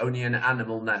nefesh, only an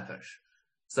animal nefesh?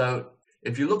 So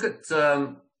if you look at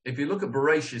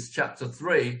Bereshis chapter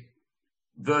 3,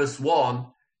 verse 1,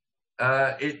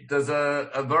 there's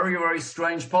a very, very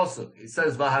strange pasuk. It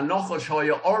says, "V'hanochosh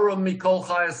hoya oram mikol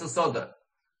chayas hasoda."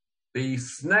 The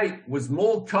snake was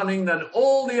more cunning than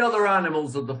all the other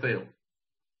animals of the field.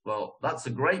 Well, that's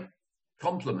a great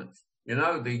compliment. You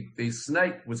know, the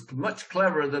snake was much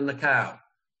cleverer than the cow.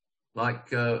 Like,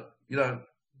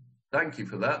 thank you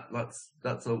for that.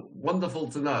 That's a wonderful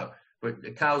to know. But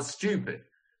the cow's stupid.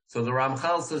 So the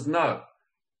Ramchal says, no.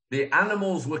 The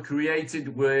animals were created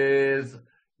with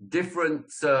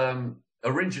different,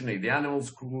 originally, the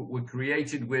animals were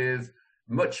created with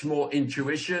much more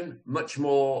intuition,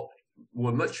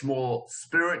 were much more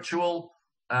spiritual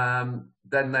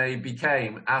than they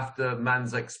became after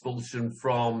man's expulsion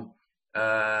from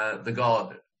the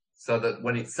garden. So that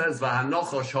when it says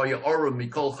 "V'hanochosh hoya orum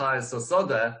mikol chayas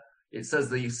hasoda," it says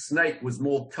the snake was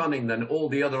more cunning than all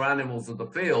the other animals of the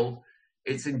field.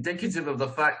 It's indicative of the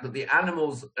fact that the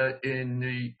animals at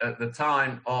the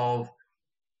time of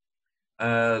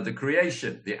the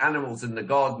creation, the animals in the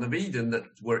Garden of Eden that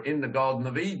were in the Garden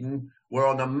of Eden, were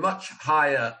on a much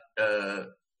higher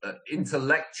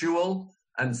intellectual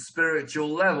and spiritual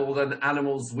level than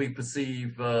animals we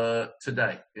perceive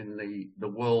today in the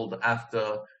world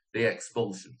after the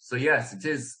expulsion. So yes, it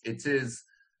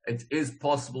is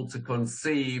possible to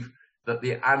conceive that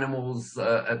the animals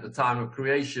at the time of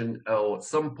creation, or at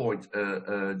some point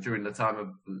during the time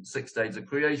of 6 days of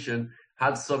creation,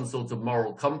 had some sort of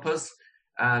moral compass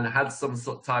and had some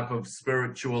sort of type of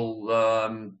spiritual.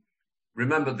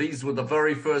 Remember, these were the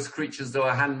very first creatures that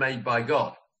were handmade by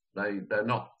God. They're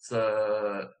not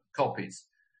copies.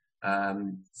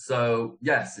 So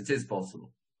yes, it is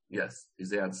possible. Yes, is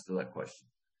the answer to that question.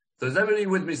 So is everybody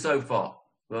with me so far?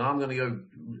 Well, I'm going to go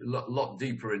a lot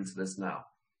deeper into this now.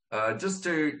 Just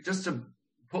to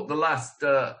put the last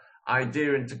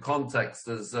idea into context,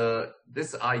 there's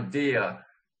this idea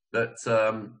that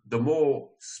the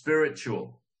more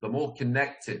spiritual, the more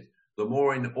connected, the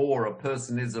more in awe a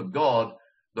person is of God,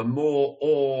 the more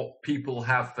awe people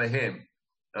have for him.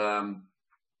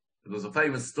 There's a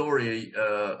famous story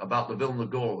about the Vilna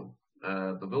Gaon.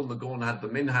 The Vilna Gaon had the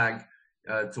minhag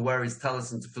to wear his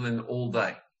tallis and tefillin all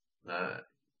day.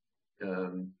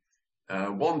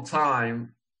 One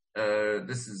time,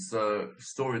 this is a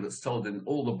story that's told in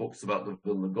all the books about the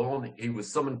Vilna Gaon. He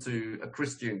was summoned to a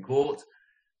Christian court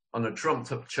on a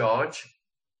trumped-up charge.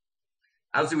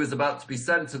 As he was about to be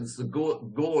sentenced, the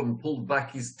Gaon pulled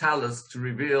back his tallis to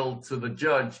reveal to the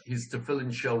judge his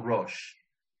tefillin shel rosh.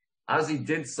 As he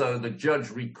did so, the judge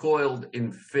recoiled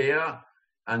in fear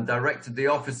and directed the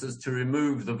officers to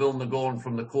remove the Vilna Gaon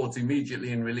from the court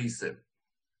immediately and release him.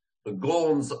 The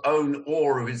Gaon's own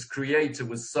awe of his creator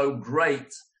was so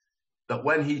great that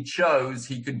when he chose,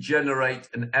 he could generate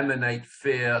and emanate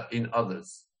fear in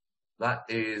others. That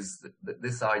is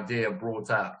this idea brought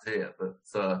out here,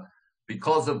 that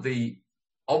because of the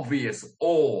obvious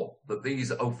awe that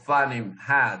these Ophanim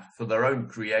had for their own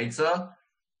creator,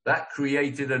 that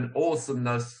created an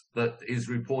awesomeness that is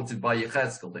reported by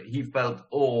Yechezkel, that he felt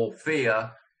awe,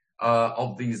 fear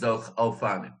of these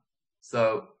Ophanim.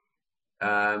 So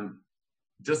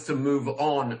just to move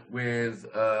on with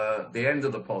the end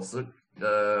of the posuk,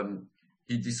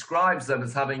 he describes them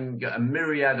as having a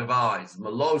myriad of eyes.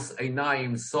 Malos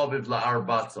einayim soviv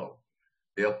la'arbato.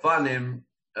 The Ofanim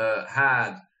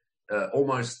had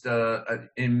almost an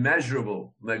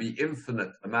immeasurable, maybe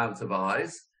infinite amount of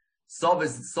eyes.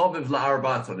 Soviv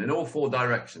la'arbaton, in all four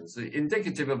directions.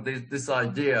 Indicative of this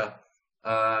idea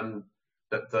that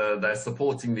they're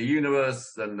supporting the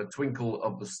universe, and the twinkle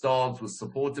of the stars was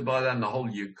supported by them. The whole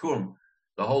Yukum,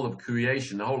 the whole of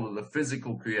creation, the whole of the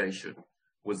physical creation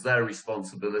was their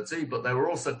responsibility, but they were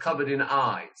also covered in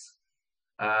eyes.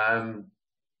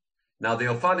 Now, the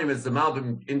Ofanim, as the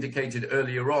Malbim indicated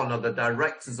earlier on, are the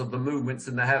directors of the movements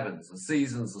in the heavens, the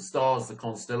seasons, the stars, the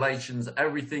constellations,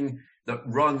 everything that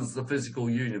runs the physical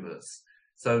universe.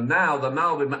 So now the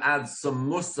Malbim adds some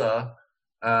musa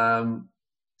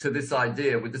to this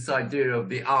idea, with this idea of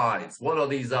the eyes. What are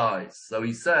these eyes? So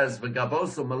he says,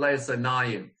 "V'gabosu maleis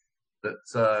einayim," that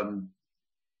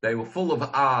they were full of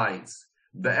eyes.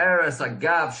 Be'eres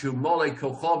agav shu mole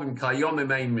kochovim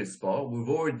kayomim ein mispo. We've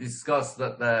already discussed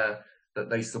that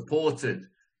they supported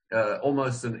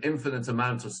almost an infinite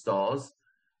amount of stars.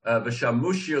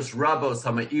 V'shamushios rabos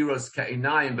hamairos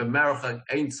ka'inayim b'mercha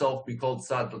ein sof b'kol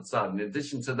tzad l'tzad. In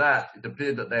addition to that, it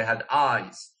appeared that they had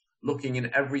eyes looking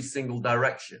in every single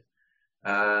direction.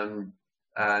 And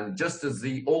just as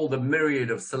all the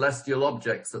myriad of celestial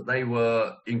objects that they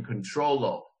were in control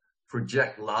of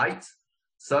project light,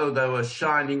 so there were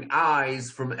shining eyes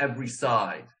from every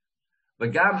side.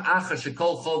 And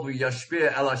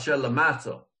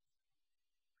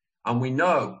we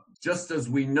know, just as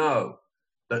we know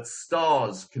that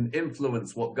stars can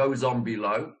influence what goes on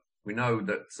below, we know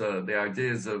that the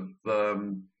ideas of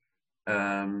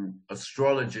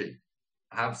astrology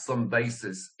have some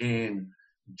basis in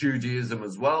Judaism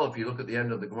as well. If you look at the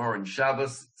end of the Gemara in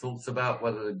Shabbos, it talks about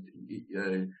whether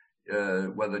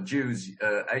Jews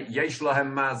yesh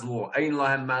lahem mazel or ein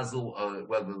lahem mazel,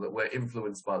 whether that we're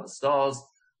influenced by the stars.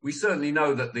 We certainly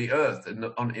know that the earth, in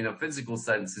a physical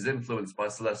sense, is influenced by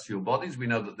celestial bodies. We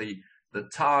know that the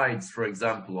tides, for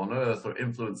example, on earth are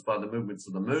influenced by the movements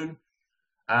of the moon.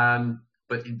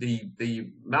 But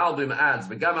the Malbim adds,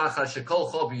 we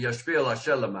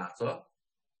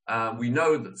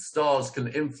know that stars can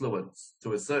influence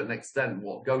to a certain extent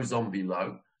what goes on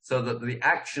below, so that the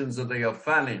actions of the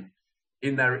Ofanim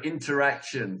in their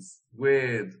interactions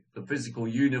with the physical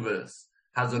universe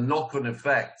has a knock-on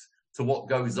effect to what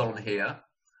goes on here.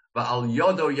 What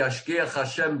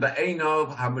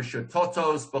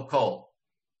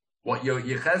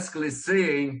Yechezkel is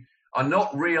seeing are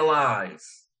not real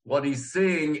eyes. What he's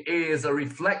seeing is a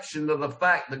reflection of the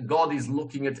fact that God is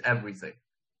looking at everything.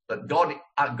 That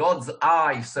God's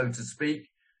eye, so to speak,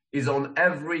 is on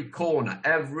every corner,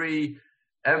 every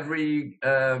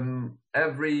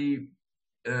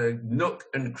nook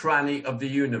and cranny of the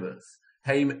universe.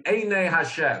 Heim Einei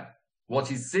Hashem. What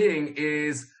he's seeing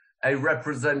is a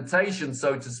representation,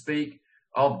 so to speak,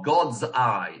 of God's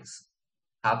eyes.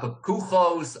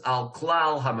 Hapakuchos al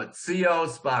klal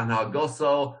hamatzios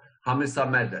b'hanhagoso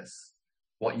hamisamedes.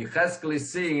 What Yechezkel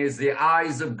is seeing is the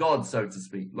eyes of God, so to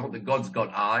speak. Not that God's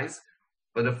got eyes,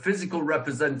 but a physical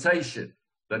representation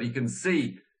that he can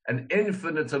see an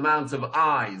infinite amount of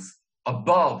eyes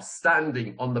above,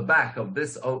 standing on the back of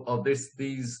these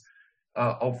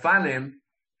Ofanim.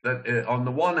 That on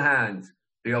the one hand,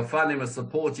 the Ofanim are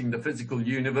supporting the physical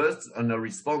universe and are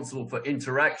responsible for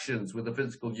interactions with the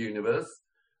physical universe.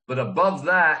 But above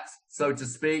that, so to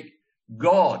speak,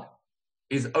 God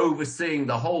is overseeing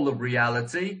the whole of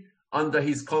reality under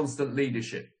his constant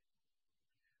leadership.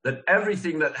 That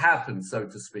everything that happens, so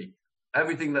to speak,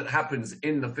 everything that happens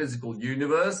in the physical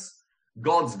universe,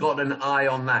 God's got an eye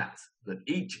on that. That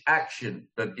each action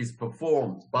that is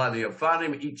performed by the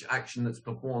Ofanim, each action that's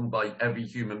performed by every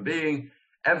human being,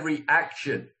 every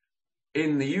action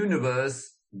in the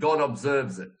universe, God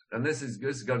observes it. And this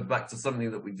goes back to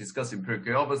something that we discuss in Pirkei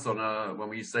Avos when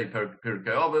we say Pirkei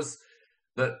Avos,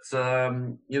 that,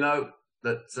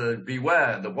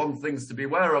 beware. The one things to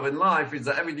beware of in life is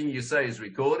that everything you say is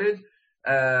recorded.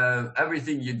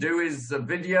 Everything you do is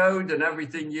videoed, and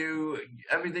everything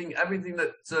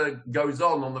that goes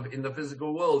on in the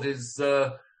physical world is,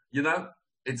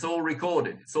 it's all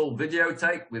recorded. It's all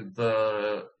videotaped with,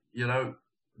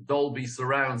 Dolby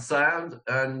surround sound,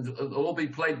 and it'll all be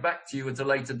played back to you at a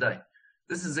later date.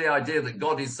 This is the idea that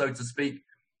God is, so to speak,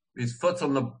 he's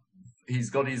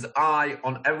got his eye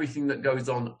on everything that goes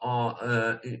on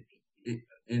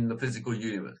in the physical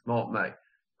universe. Mark May.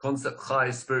 Concept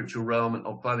Chayas, spiritual realm, and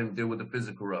Ofanim deal with the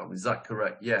physical realm. Is that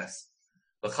correct? Yes.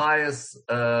 The Chayas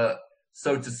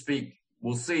so to speak,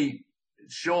 we'll see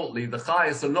shortly, the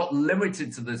Chayas are not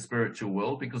limited to the spiritual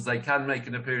world because they can make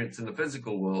an appearance in the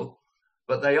physical world,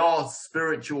 but they are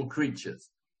spiritual creatures.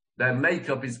 Their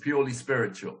makeup is purely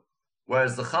spiritual,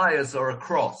 whereas the Chayas are a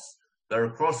cross. They're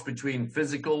a cross between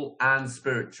physical and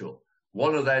spiritual.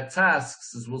 One of their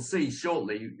tasks, as we'll see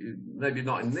shortly, maybe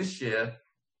not in this year,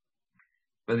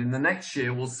 but in the next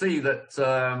year, we'll see that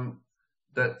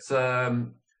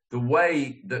the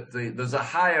way that there's a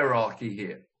hierarchy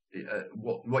here.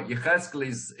 What Yechezkel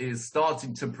is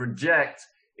starting to project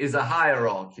is a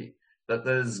hierarchy, that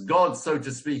there's God, so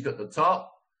to speak, at the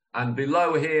top, and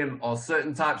below him are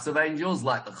certain types of angels,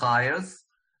 like the Chayas,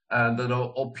 that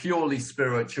are purely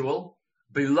spiritual.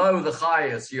 Below the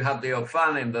Chayas, you have the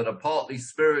Ophanim that are partly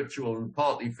spiritual and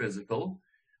partly physical.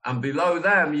 And below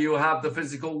them, you have the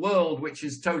physical world, which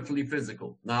is totally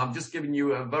physical. Now, I'm just giving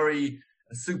you a very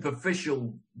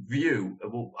superficial view.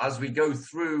 As we go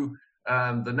through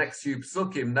the next few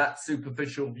psukim, that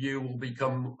superficial view will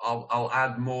become, I'll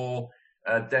add more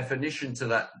definition to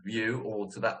that view or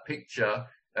to that picture.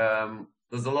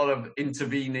 There's a lot of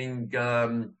intervening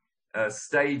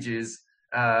stages.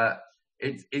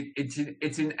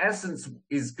 It in essence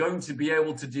is going to be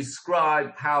able to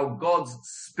describe how God's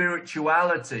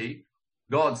spirituality,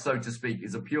 God, so to speak,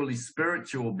 is a purely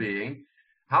spiritual being,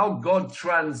 how God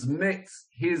transmits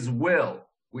his will,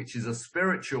 which is a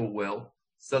spiritual will,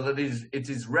 so that it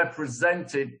is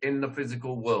represented in the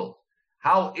physical world.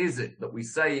 How is it that we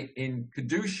say in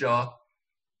Kedusha,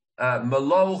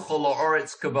 Malo chol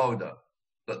haaretz kavoda,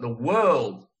 that the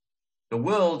world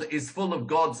is full of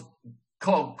God's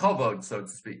kavod, so to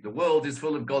speak. The world is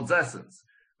full of God's essence.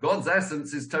 God's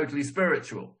essence is totally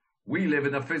spiritual. We live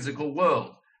in a physical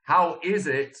world. How is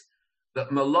it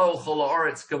that Malo chol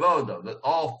haaretz kavoda, that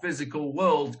our physical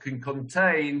world can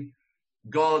contain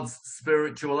God's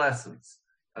spiritual essence?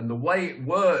 And the way it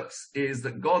works is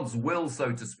that God's will,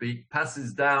 so to speak,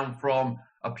 passes down from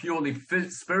a purely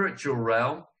spiritual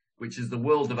realm, which is the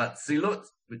world of Atzilut,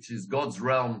 which is God's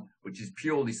realm, which is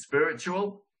purely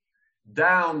spiritual,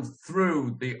 down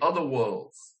through the other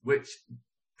worlds, which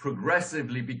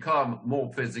progressively become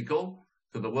more physical,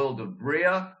 to the world of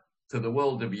Bria, to the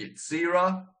world of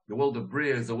Yetzirah. The world of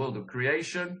Bria is the world of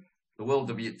creation. The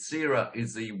world of Yetzirah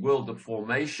is the world of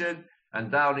formation, and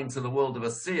down into the world of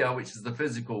Asiya, which is the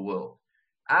physical world.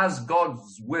 As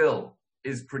God's will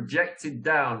is projected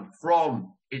down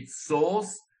from its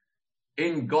source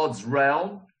in God's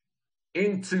realm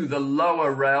into the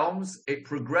lower realms, it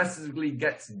progressively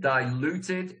gets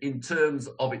diluted in terms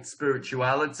of its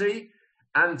spirituality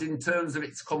and in terms of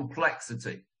its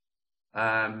complexity.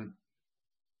 So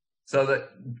that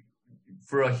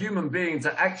for a human being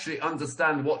to actually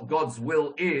understand what God's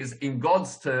will is in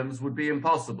God's terms would be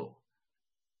impossible.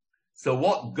 So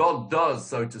what God does,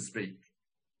 so to speak,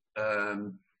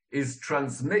 is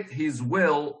transmit his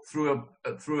will through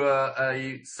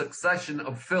a succession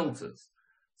of filters,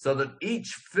 so that each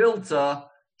filter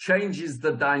changes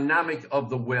the dynamic of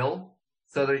the will,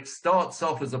 so that it starts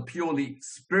off as a purely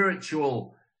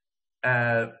spiritual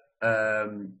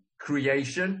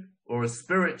creation or a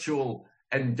spiritual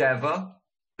endeavor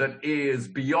that is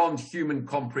beyond human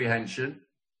comprehension.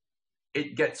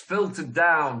 It gets filtered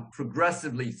down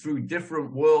progressively through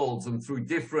different worlds and through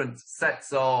different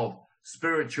sets of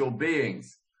spiritual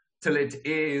beings till it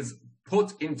is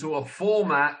put into a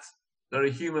format that a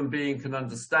human being can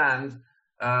understand,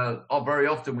 very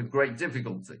often with great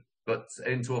difficulty, but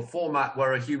into a format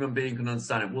where a human being can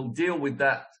understand it. We'll deal with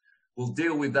that. We'll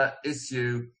deal with that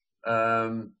issue.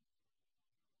 Cherna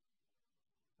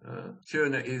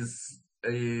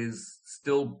is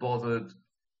still bothered.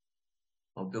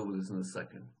 I'll deal with this in a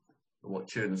second. What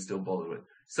Cherna is still bothered with.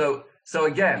 So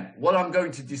again, what I'm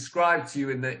going to describe to you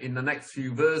in the next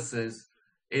few verses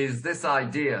is this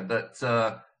idea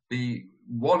that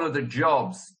one of the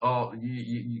jobs are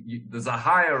there's a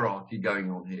hierarchy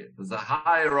going on here. There's a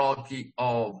hierarchy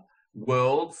of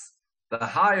worlds. The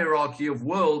hierarchy of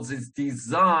worlds is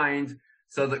designed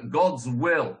so that God's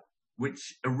will,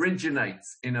 which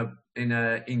originates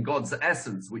in God's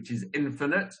essence, which is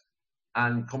infinite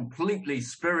and completely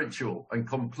spiritual and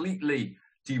completely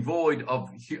devoid of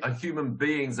a human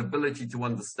being's ability to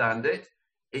understand it,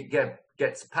 it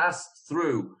gets passed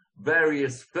through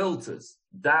various filters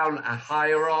down a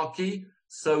hierarchy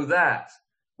so that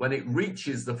when it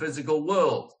reaches the physical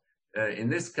world, in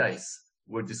this case,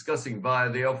 we're discussing via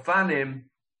the Ophanim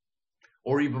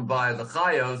or even via the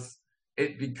Chayos,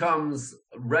 it becomes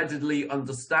readily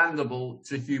understandable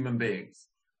to human beings.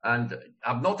 And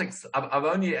I've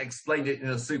only explained it in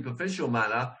a superficial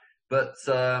manner, but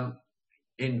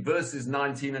in verses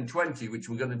 19 and 20, which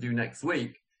we're going to do next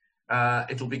week,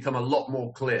 it'll become a lot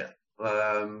more clear.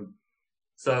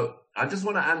 So I just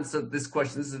want to answer this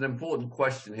question. This is an important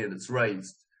question here that's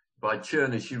raised by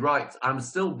Cherny. She writes, I'm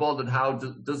still bothered how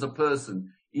does a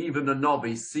person, even a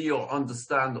novice, see or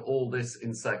understand all this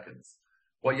in seconds?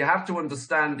 What you have to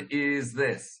understand is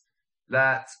this,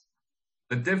 that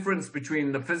the difference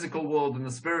between the physical world and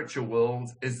the spiritual world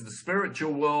is the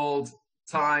spiritual world,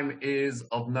 time is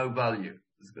of no value.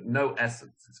 It's got no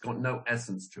essence. It's got no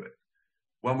essence to it.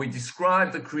 When we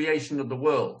describe the creation of the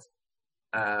world,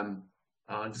 I'm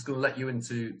just going to let you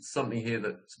into something here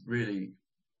that's really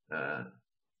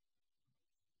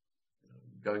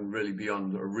going really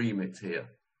beyond a remit here.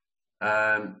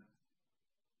 At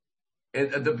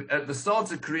the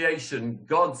start of creation,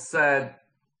 God said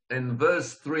in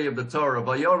verse 3 of the Torah,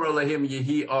 Vayomer Elohim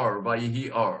yehi or,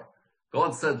 vayehi or.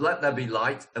 God said, let there be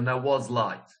light, and there was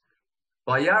light.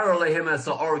 Vayar Elohim es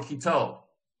ha'or ki tov.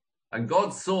 And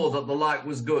God saw that the light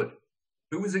was good.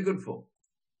 Who was it good for?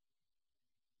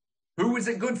 Who was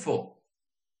it good for?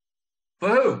 For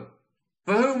whom?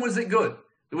 For whom was it good?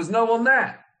 There was no one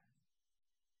there.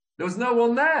 There was no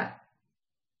one there.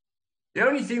 The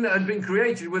only thing that had been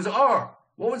created was Or.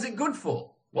 What was it good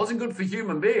for? It wasn't good for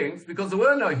human beings because there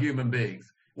were no human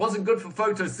beings. It wasn't good for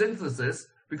photosynthesis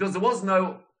because there was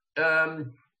no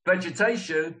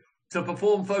vegetation to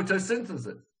perform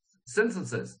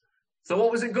photosynthesis. So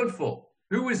what was it good for?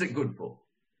 Who was it good for?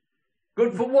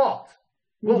 Good for what?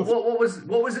 What was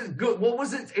it good? What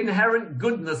was its inherent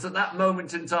goodness at that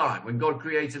moment in time when God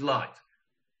created light?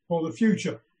 For the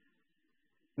future.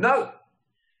 No.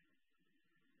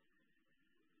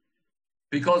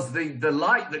 Because the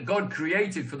light that God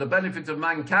created for the benefit of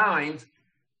mankind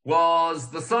was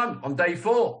the sun on day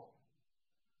 4.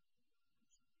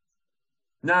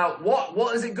 Now,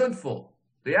 what is it good for?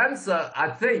 The answer, I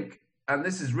think, and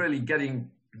this is really getting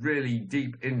really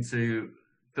deep into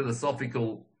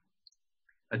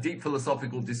a deep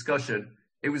philosophical discussion.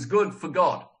 It was good for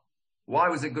God. Why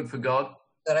was it good for God?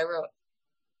 That I wrote.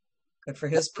 Good for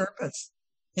his purpose.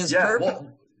 His purpose.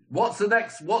 What's the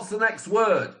next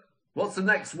word? What's the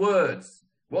next words?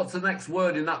 What's the next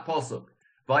word in that pasuk?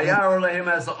 Vayar Elohim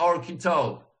es ha'or ki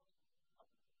tov.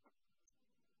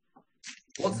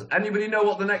 Anybody know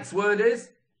what the next word is?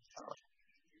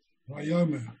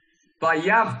 Vayomer.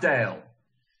 Vayavdel.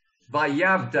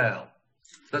 Vayavdel.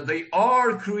 That the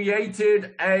R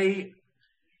created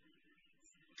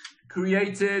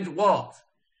what?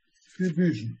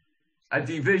 Division. A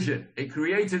division. It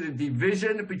created a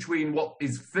division between what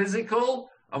is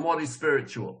physical and what is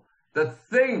spiritual. The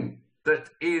thing that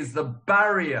is the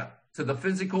barrier to the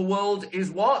physical world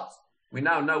is what? We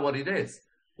now know what it is.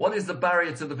 What is the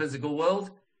barrier to the physical world?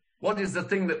 What is the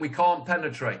thing that we can't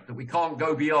penetrate, that we can't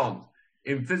go beyond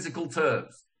in physical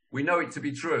terms? We know it to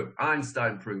be true.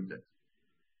 Einstein proved it.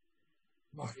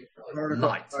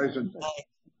 Light.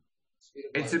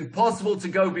 It's impossible to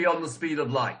go beyond the speed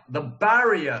of light. The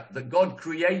barrier that God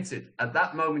created at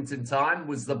that moment in time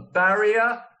was the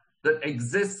barrier that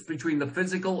exists between the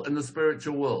physical and the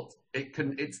spiritual world.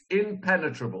 It's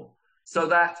impenetrable. So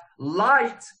that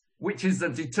light, which is the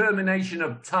determination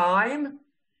of time,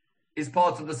 is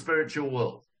part of the spiritual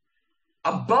world.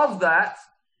 Above that,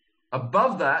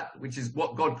 which is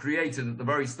what God created at the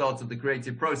very start of the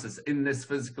creative process in this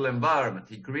physical environment,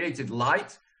 he created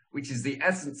light, which is the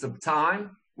essence of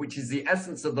time, which is the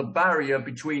essence of the barrier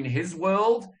between his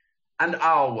world and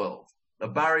our world, the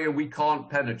barrier we can't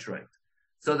penetrate.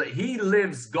 So that he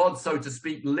lives, God, so to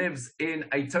speak, lives in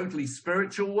a totally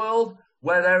spiritual world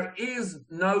where there is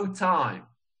no time.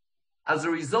 As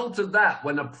a result of that,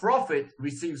 when a prophet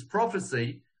receives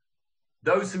prophecy,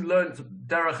 those who learned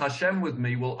Derech Hashem with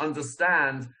me will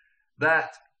understand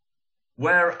that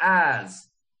whereas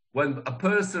when a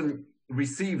person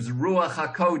receives Ruach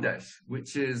HaKodesh,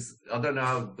 which is, I don't know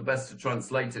how the best to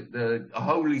translate it, the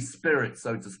Holy Spirit,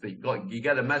 so to speak, God, you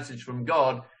get a message from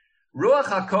God. Ruach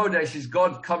HaKodesh is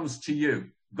God comes to you.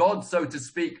 God, so to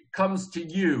speak, comes to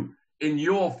you in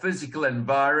your physical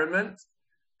environment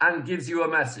and gives you a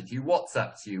message. He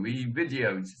WhatsApps you, he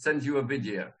videos, sends you a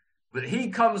video. But he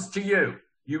comes to you.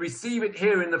 You receive it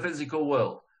here in the physical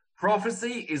world.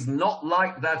 Prophecy is not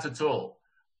like that at all.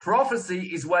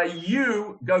 Prophecy is where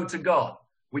you go to God,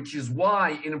 which is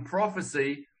why in a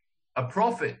prophecy, a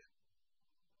prophet,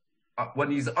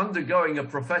 when he's undergoing a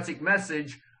prophetic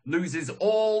message, loses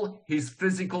all his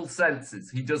physical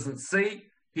senses. He doesn't see,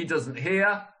 he doesn't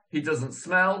hear, he doesn't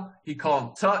smell, he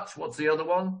can't touch. What's the other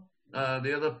one?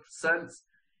 The other sense?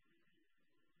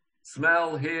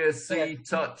 Smell, hear, see,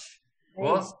 touch.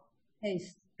 What?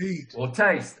 Taste. Eat. Or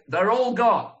taste. They're all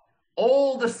gone.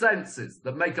 All the senses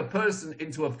that make a person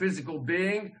into a physical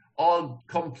being are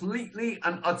completely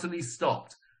and utterly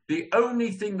stopped. The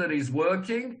only thing that is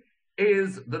working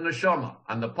is the neshama,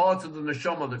 and the part of the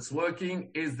neshama that's working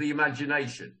is the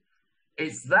imagination.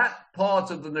 It's that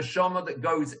part of the neshama that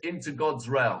goes into God's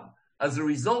realm. As a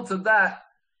result of that,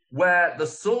 where the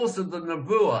source of the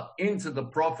nevuah into the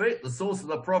prophet, the source of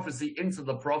the prophecy into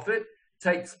the prophet,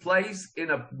 takes place in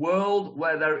a world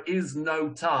where there is no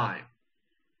time.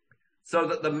 So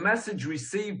that the message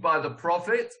received by the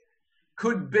prophet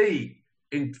could be,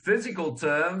 in physical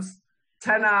terms,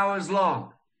 10 hours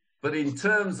long. But in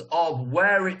terms of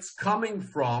where it's coming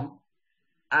from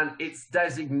and its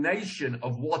designation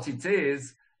of what it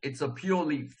is, it's a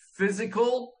purely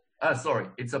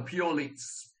it's a purely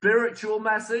spiritual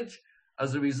message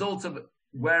as a result of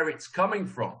where it's coming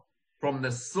from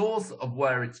the source of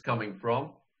where it's coming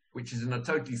from, which is in a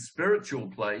totally spiritual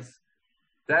place.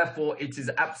 Therefore, it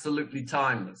is absolutely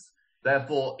timeless.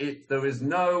 Therefore, there is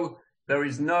no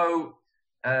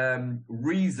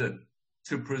reason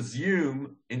to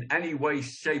presume in any way,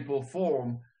 shape, or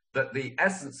form that the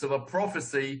essence of a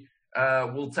prophecy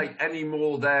will take any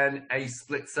more than a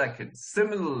split second.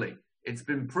 Similarly, it's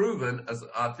been proven, as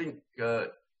I think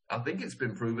it's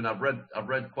been proven. I've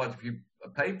read quite a few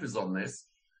papers on this,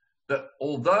 that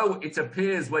although it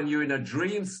appears when you're in a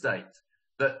dream state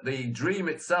that the dream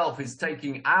itself is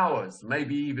taking hours,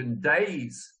 maybe even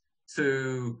days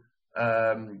to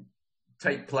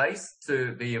take place,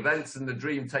 to the events in the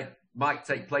dream might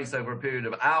take place over a period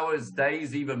of hours,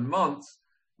 days, even months.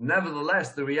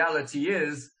 Nevertheless, the reality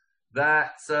is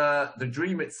that the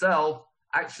dream itself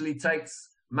actually takes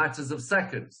matters of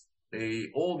seconds.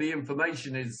 All the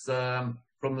information is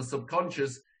from the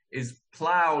subconscious is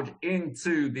plowed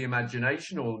into the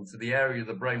imagination or into the area of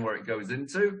the brain where it goes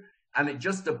into. And it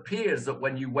just appears that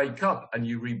when you wake up and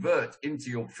you revert into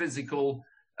your physical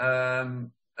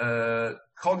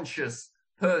conscious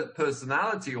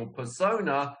personality or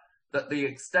persona, that the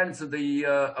extent of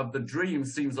the dream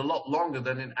seems a lot longer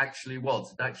than it actually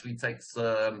was. It actually takes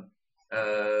a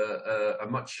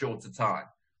much shorter time.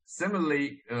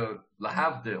 Similarly,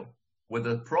 lahavdil, with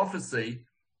a prophecy,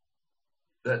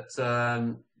 that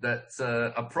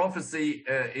a prophecy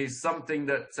is something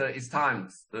that is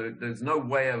timeless. There's no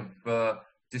way of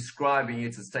describing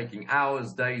it as taking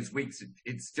hours, days, weeks.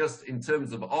 It's just in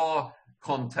terms of our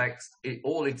context.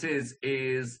 All it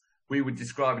is we would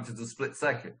describe it as a split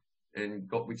second. In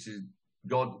God, which is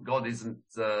God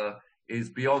is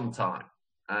beyond time,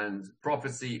 and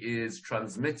prophecy is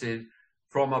transmitted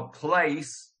from a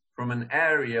place, from an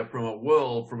area, from a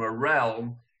world, from a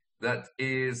realm that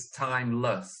is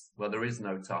timeless, where there is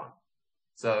no time.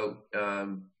 So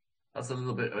that's a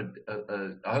little bit.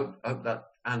 I hope that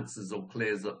answers or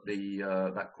clears up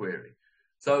that query.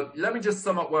 So let me just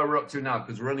sum up where we're up to now,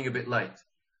 because we're running a bit late.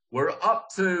 We're up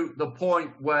to the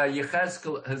point where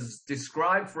Yechezkel has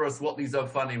described for us what these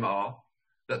Ophanim are,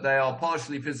 that they are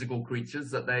partially physical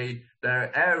creatures, that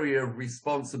their area of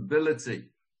responsibility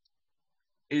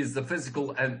is the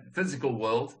physical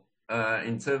world,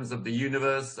 in terms of the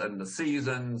universe and the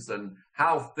seasons and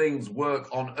how things work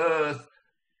on Earth,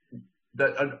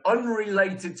 that are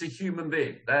unrelated to human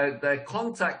beings. Their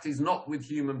contact is not with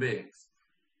human beings.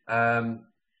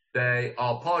 They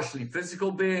are partially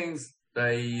physical beings.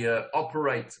 They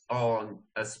operate on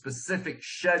a specific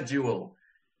schedule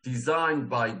designed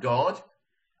by God.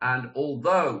 And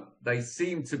although the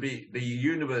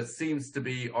universe seems to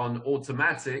be on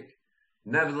automatic,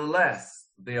 nevertheless,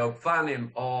 the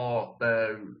Ophanim are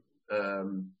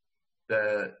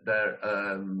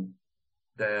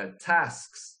their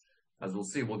tasks, as we'll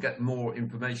see. We'll get more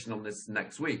information on this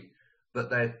next week. But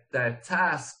they're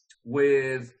tasked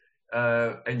with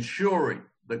ensuring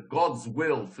that God's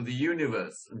will for the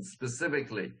universe, and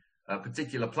specifically a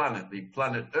particular planet, the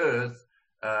planet Earth,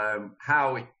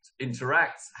 how it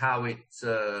interacts,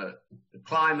 the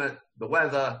climate, the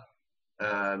weather,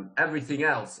 everything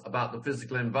else about the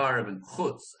physical environment,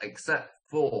 chutz, except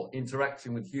for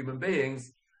interacting with human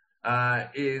beings,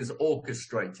 is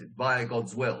orchestrated via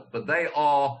God's will. But they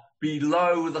are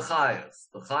below the chayas.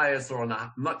 The chayas are on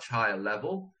a much higher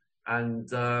level,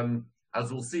 and as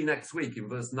we'll see next week in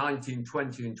verse 19,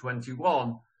 20, and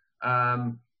 21,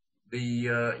 the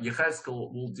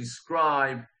Yechezkel will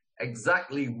describe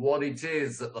exactly what it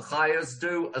is that the chayas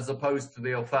do as opposed to the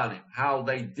Ophanim, how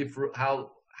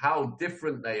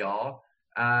different they are,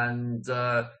 and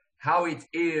how it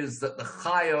is that the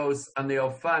chayos and the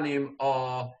Ophanim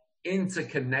are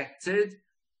interconnected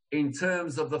in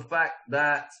terms of the fact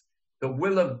that the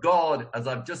will of God, as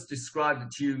I've just described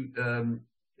it to you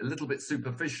a little bit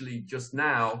superficially just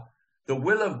now, the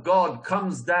will of God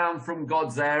comes down from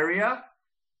God's area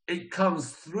it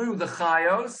comes through the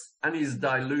Chayos and is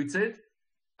diluted.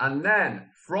 And then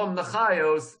from the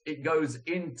Chayos, it goes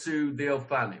into the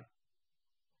Ophanim.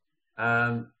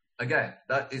 Again,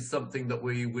 that is something that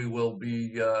we will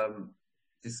be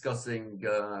discussing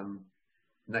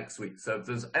next week. So if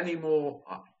there's any more,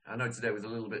 I know today was a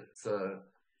little bit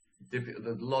difficult.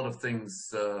 There's a lot of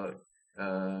things,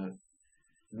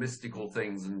 mystical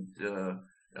things, and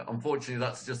unfortunately,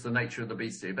 that's just the nature of the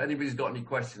beast. If anybody's got any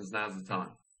questions, now's the time.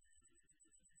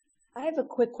 I have a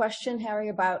quick question, Harry,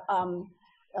 about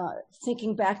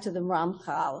thinking back to the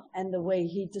Ramchal and the way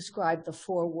he described the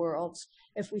four worlds.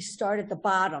 If we start at the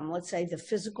bottom, let's say the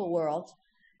physical world,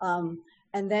 and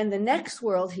then the next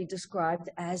world he described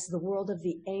as the world of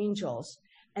the angels.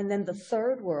 And then the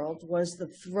third world was the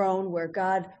throne where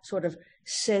God sort of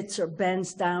sits or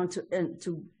bends down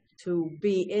to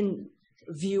be in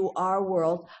view our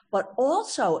world. But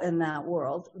also in that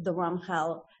world, the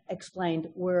Ramchal explained,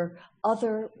 were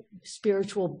other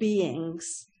spiritual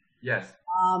beings. Yes.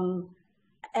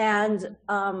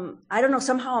 I don't know,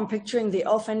 somehow I'm picturing the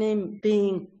Ophanim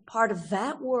being part of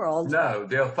that world. No,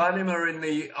 the Ophanim are in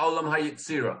the Olam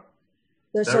HaYetzirah.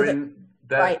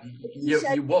 Right.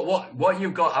 What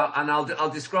you've got, and I'll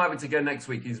describe it again next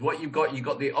week, is what you've got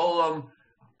the Olam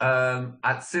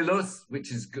Atzilus,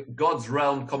 which is God's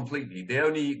realm completely. The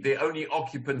only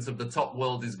occupant of the top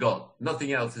world is God.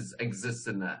 Nothing else exists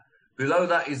in there. Below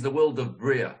that is the world of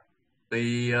Bria.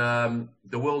 The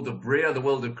world of Bria, the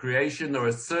world of creation. There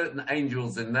are certain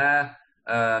angels in there.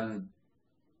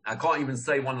 I can't even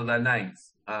say one of their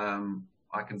names.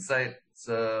 I can say it.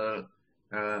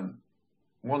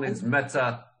 One is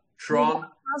Metatron.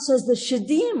 Also, the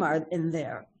Shadim are in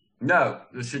there. No,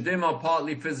 the Shadim are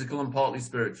partly physical and partly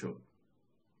spiritual.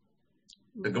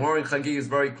 The Gemara in Chagi is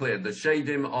very clear. The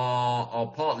Shadim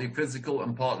are partly physical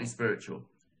and partly spiritual.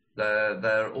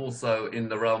 They're also in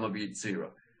the realm of Yetzirah.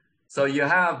 So you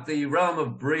have the realm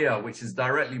of Bria, which is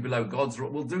directly below God's.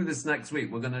 We'll do this next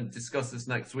week. We're going to discuss this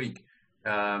next week.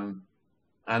 And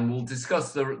we'll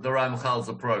discuss the Ramchal's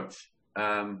approach.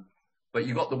 But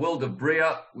you got the world of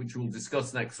Bria, which we'll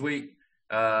discuss next week.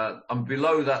 And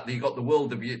below that, you got the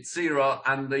world of Yetzirah,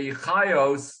 and the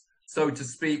Chayos, so to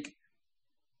speak,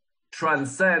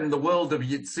 transcend the world of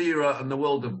Yetzirah and the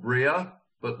world of Bria.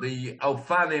 But the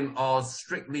Ophanim are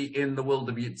strictly in the world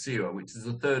of Yetzirah, which is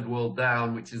the third world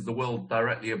down, which is the world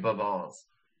directly above ours,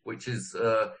 which is,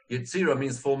 Yetzirah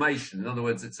means formation. In other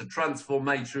words, it's a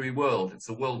transformatory world. It's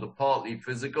a world of partly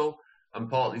physical and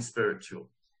partly spiritual.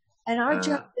 And our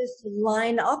job is to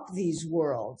line up these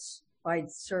worlds by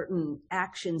certain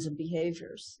actions and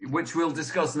behaviors. Which we'll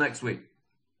discuss next week.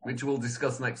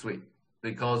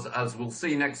 Because as we'll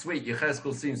see next week,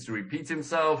 Yechezkel seems to repeat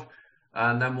himself.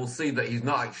 And then we'll see that he's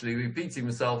not actually repeating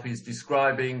himself. He's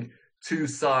describing two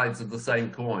sides of the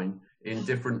same coin in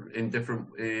different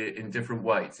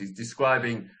ways. He's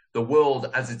describing the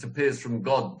world as it appears from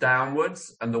God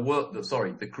downwards, and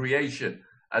the creation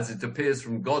as it appears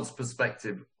from God's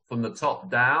perspective from the top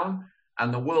down,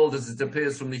 and the world as it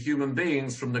appears from the human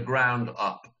beings from the ground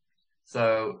up.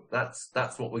 So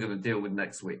that's what we're going to deal with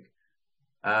next week.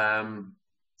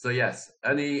 So yes,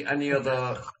 any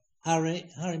other. Harry,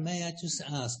 may I just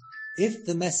ask, if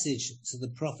the message to the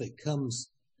prophet comes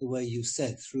the way you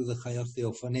said, through the Chayot the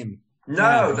Ophanim?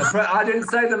 No, I didn't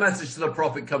say the message to the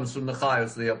prophet comes from the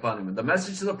Chayot the Ophanim. The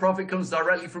message to the prophet comes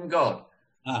directly from God.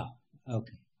 Ah,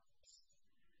 okay.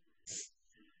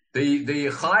 The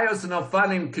Chayos and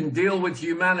Ophanim can deal with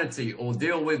humanity or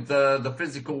deal with the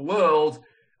physical world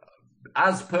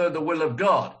as per the will of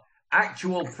God.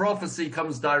 Actual prophecy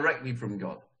comes directly from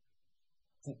God.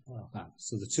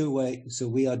 So the two-way, so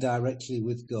we are directly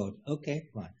with God. Okay,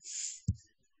 fine.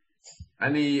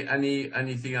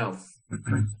 Anything else?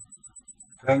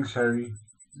 Thanks, Harry.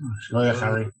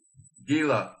 Harry.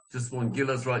 Gila, just one.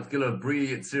 Gila's right. Gila,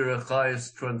 Bria, Yetzirah,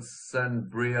 Chayos,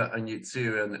 transcend Bria and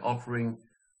Yetzirah, and the offering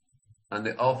and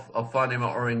the Ophanim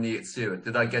are in the Yetzirah.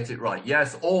 Did I get it right?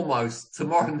 Yes, almost.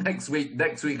 Tomorrow, next week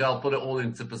I'll put it all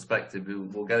into perspective.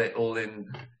 We'll get it all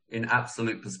in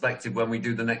absolute perspective when we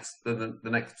do the next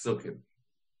psukim.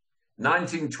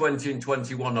 19, 20, and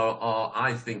 21 are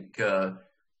I think, the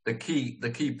key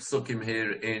psukim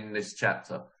here in this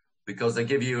chapter, because they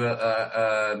give you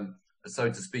so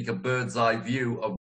to speak, a bird's eye view of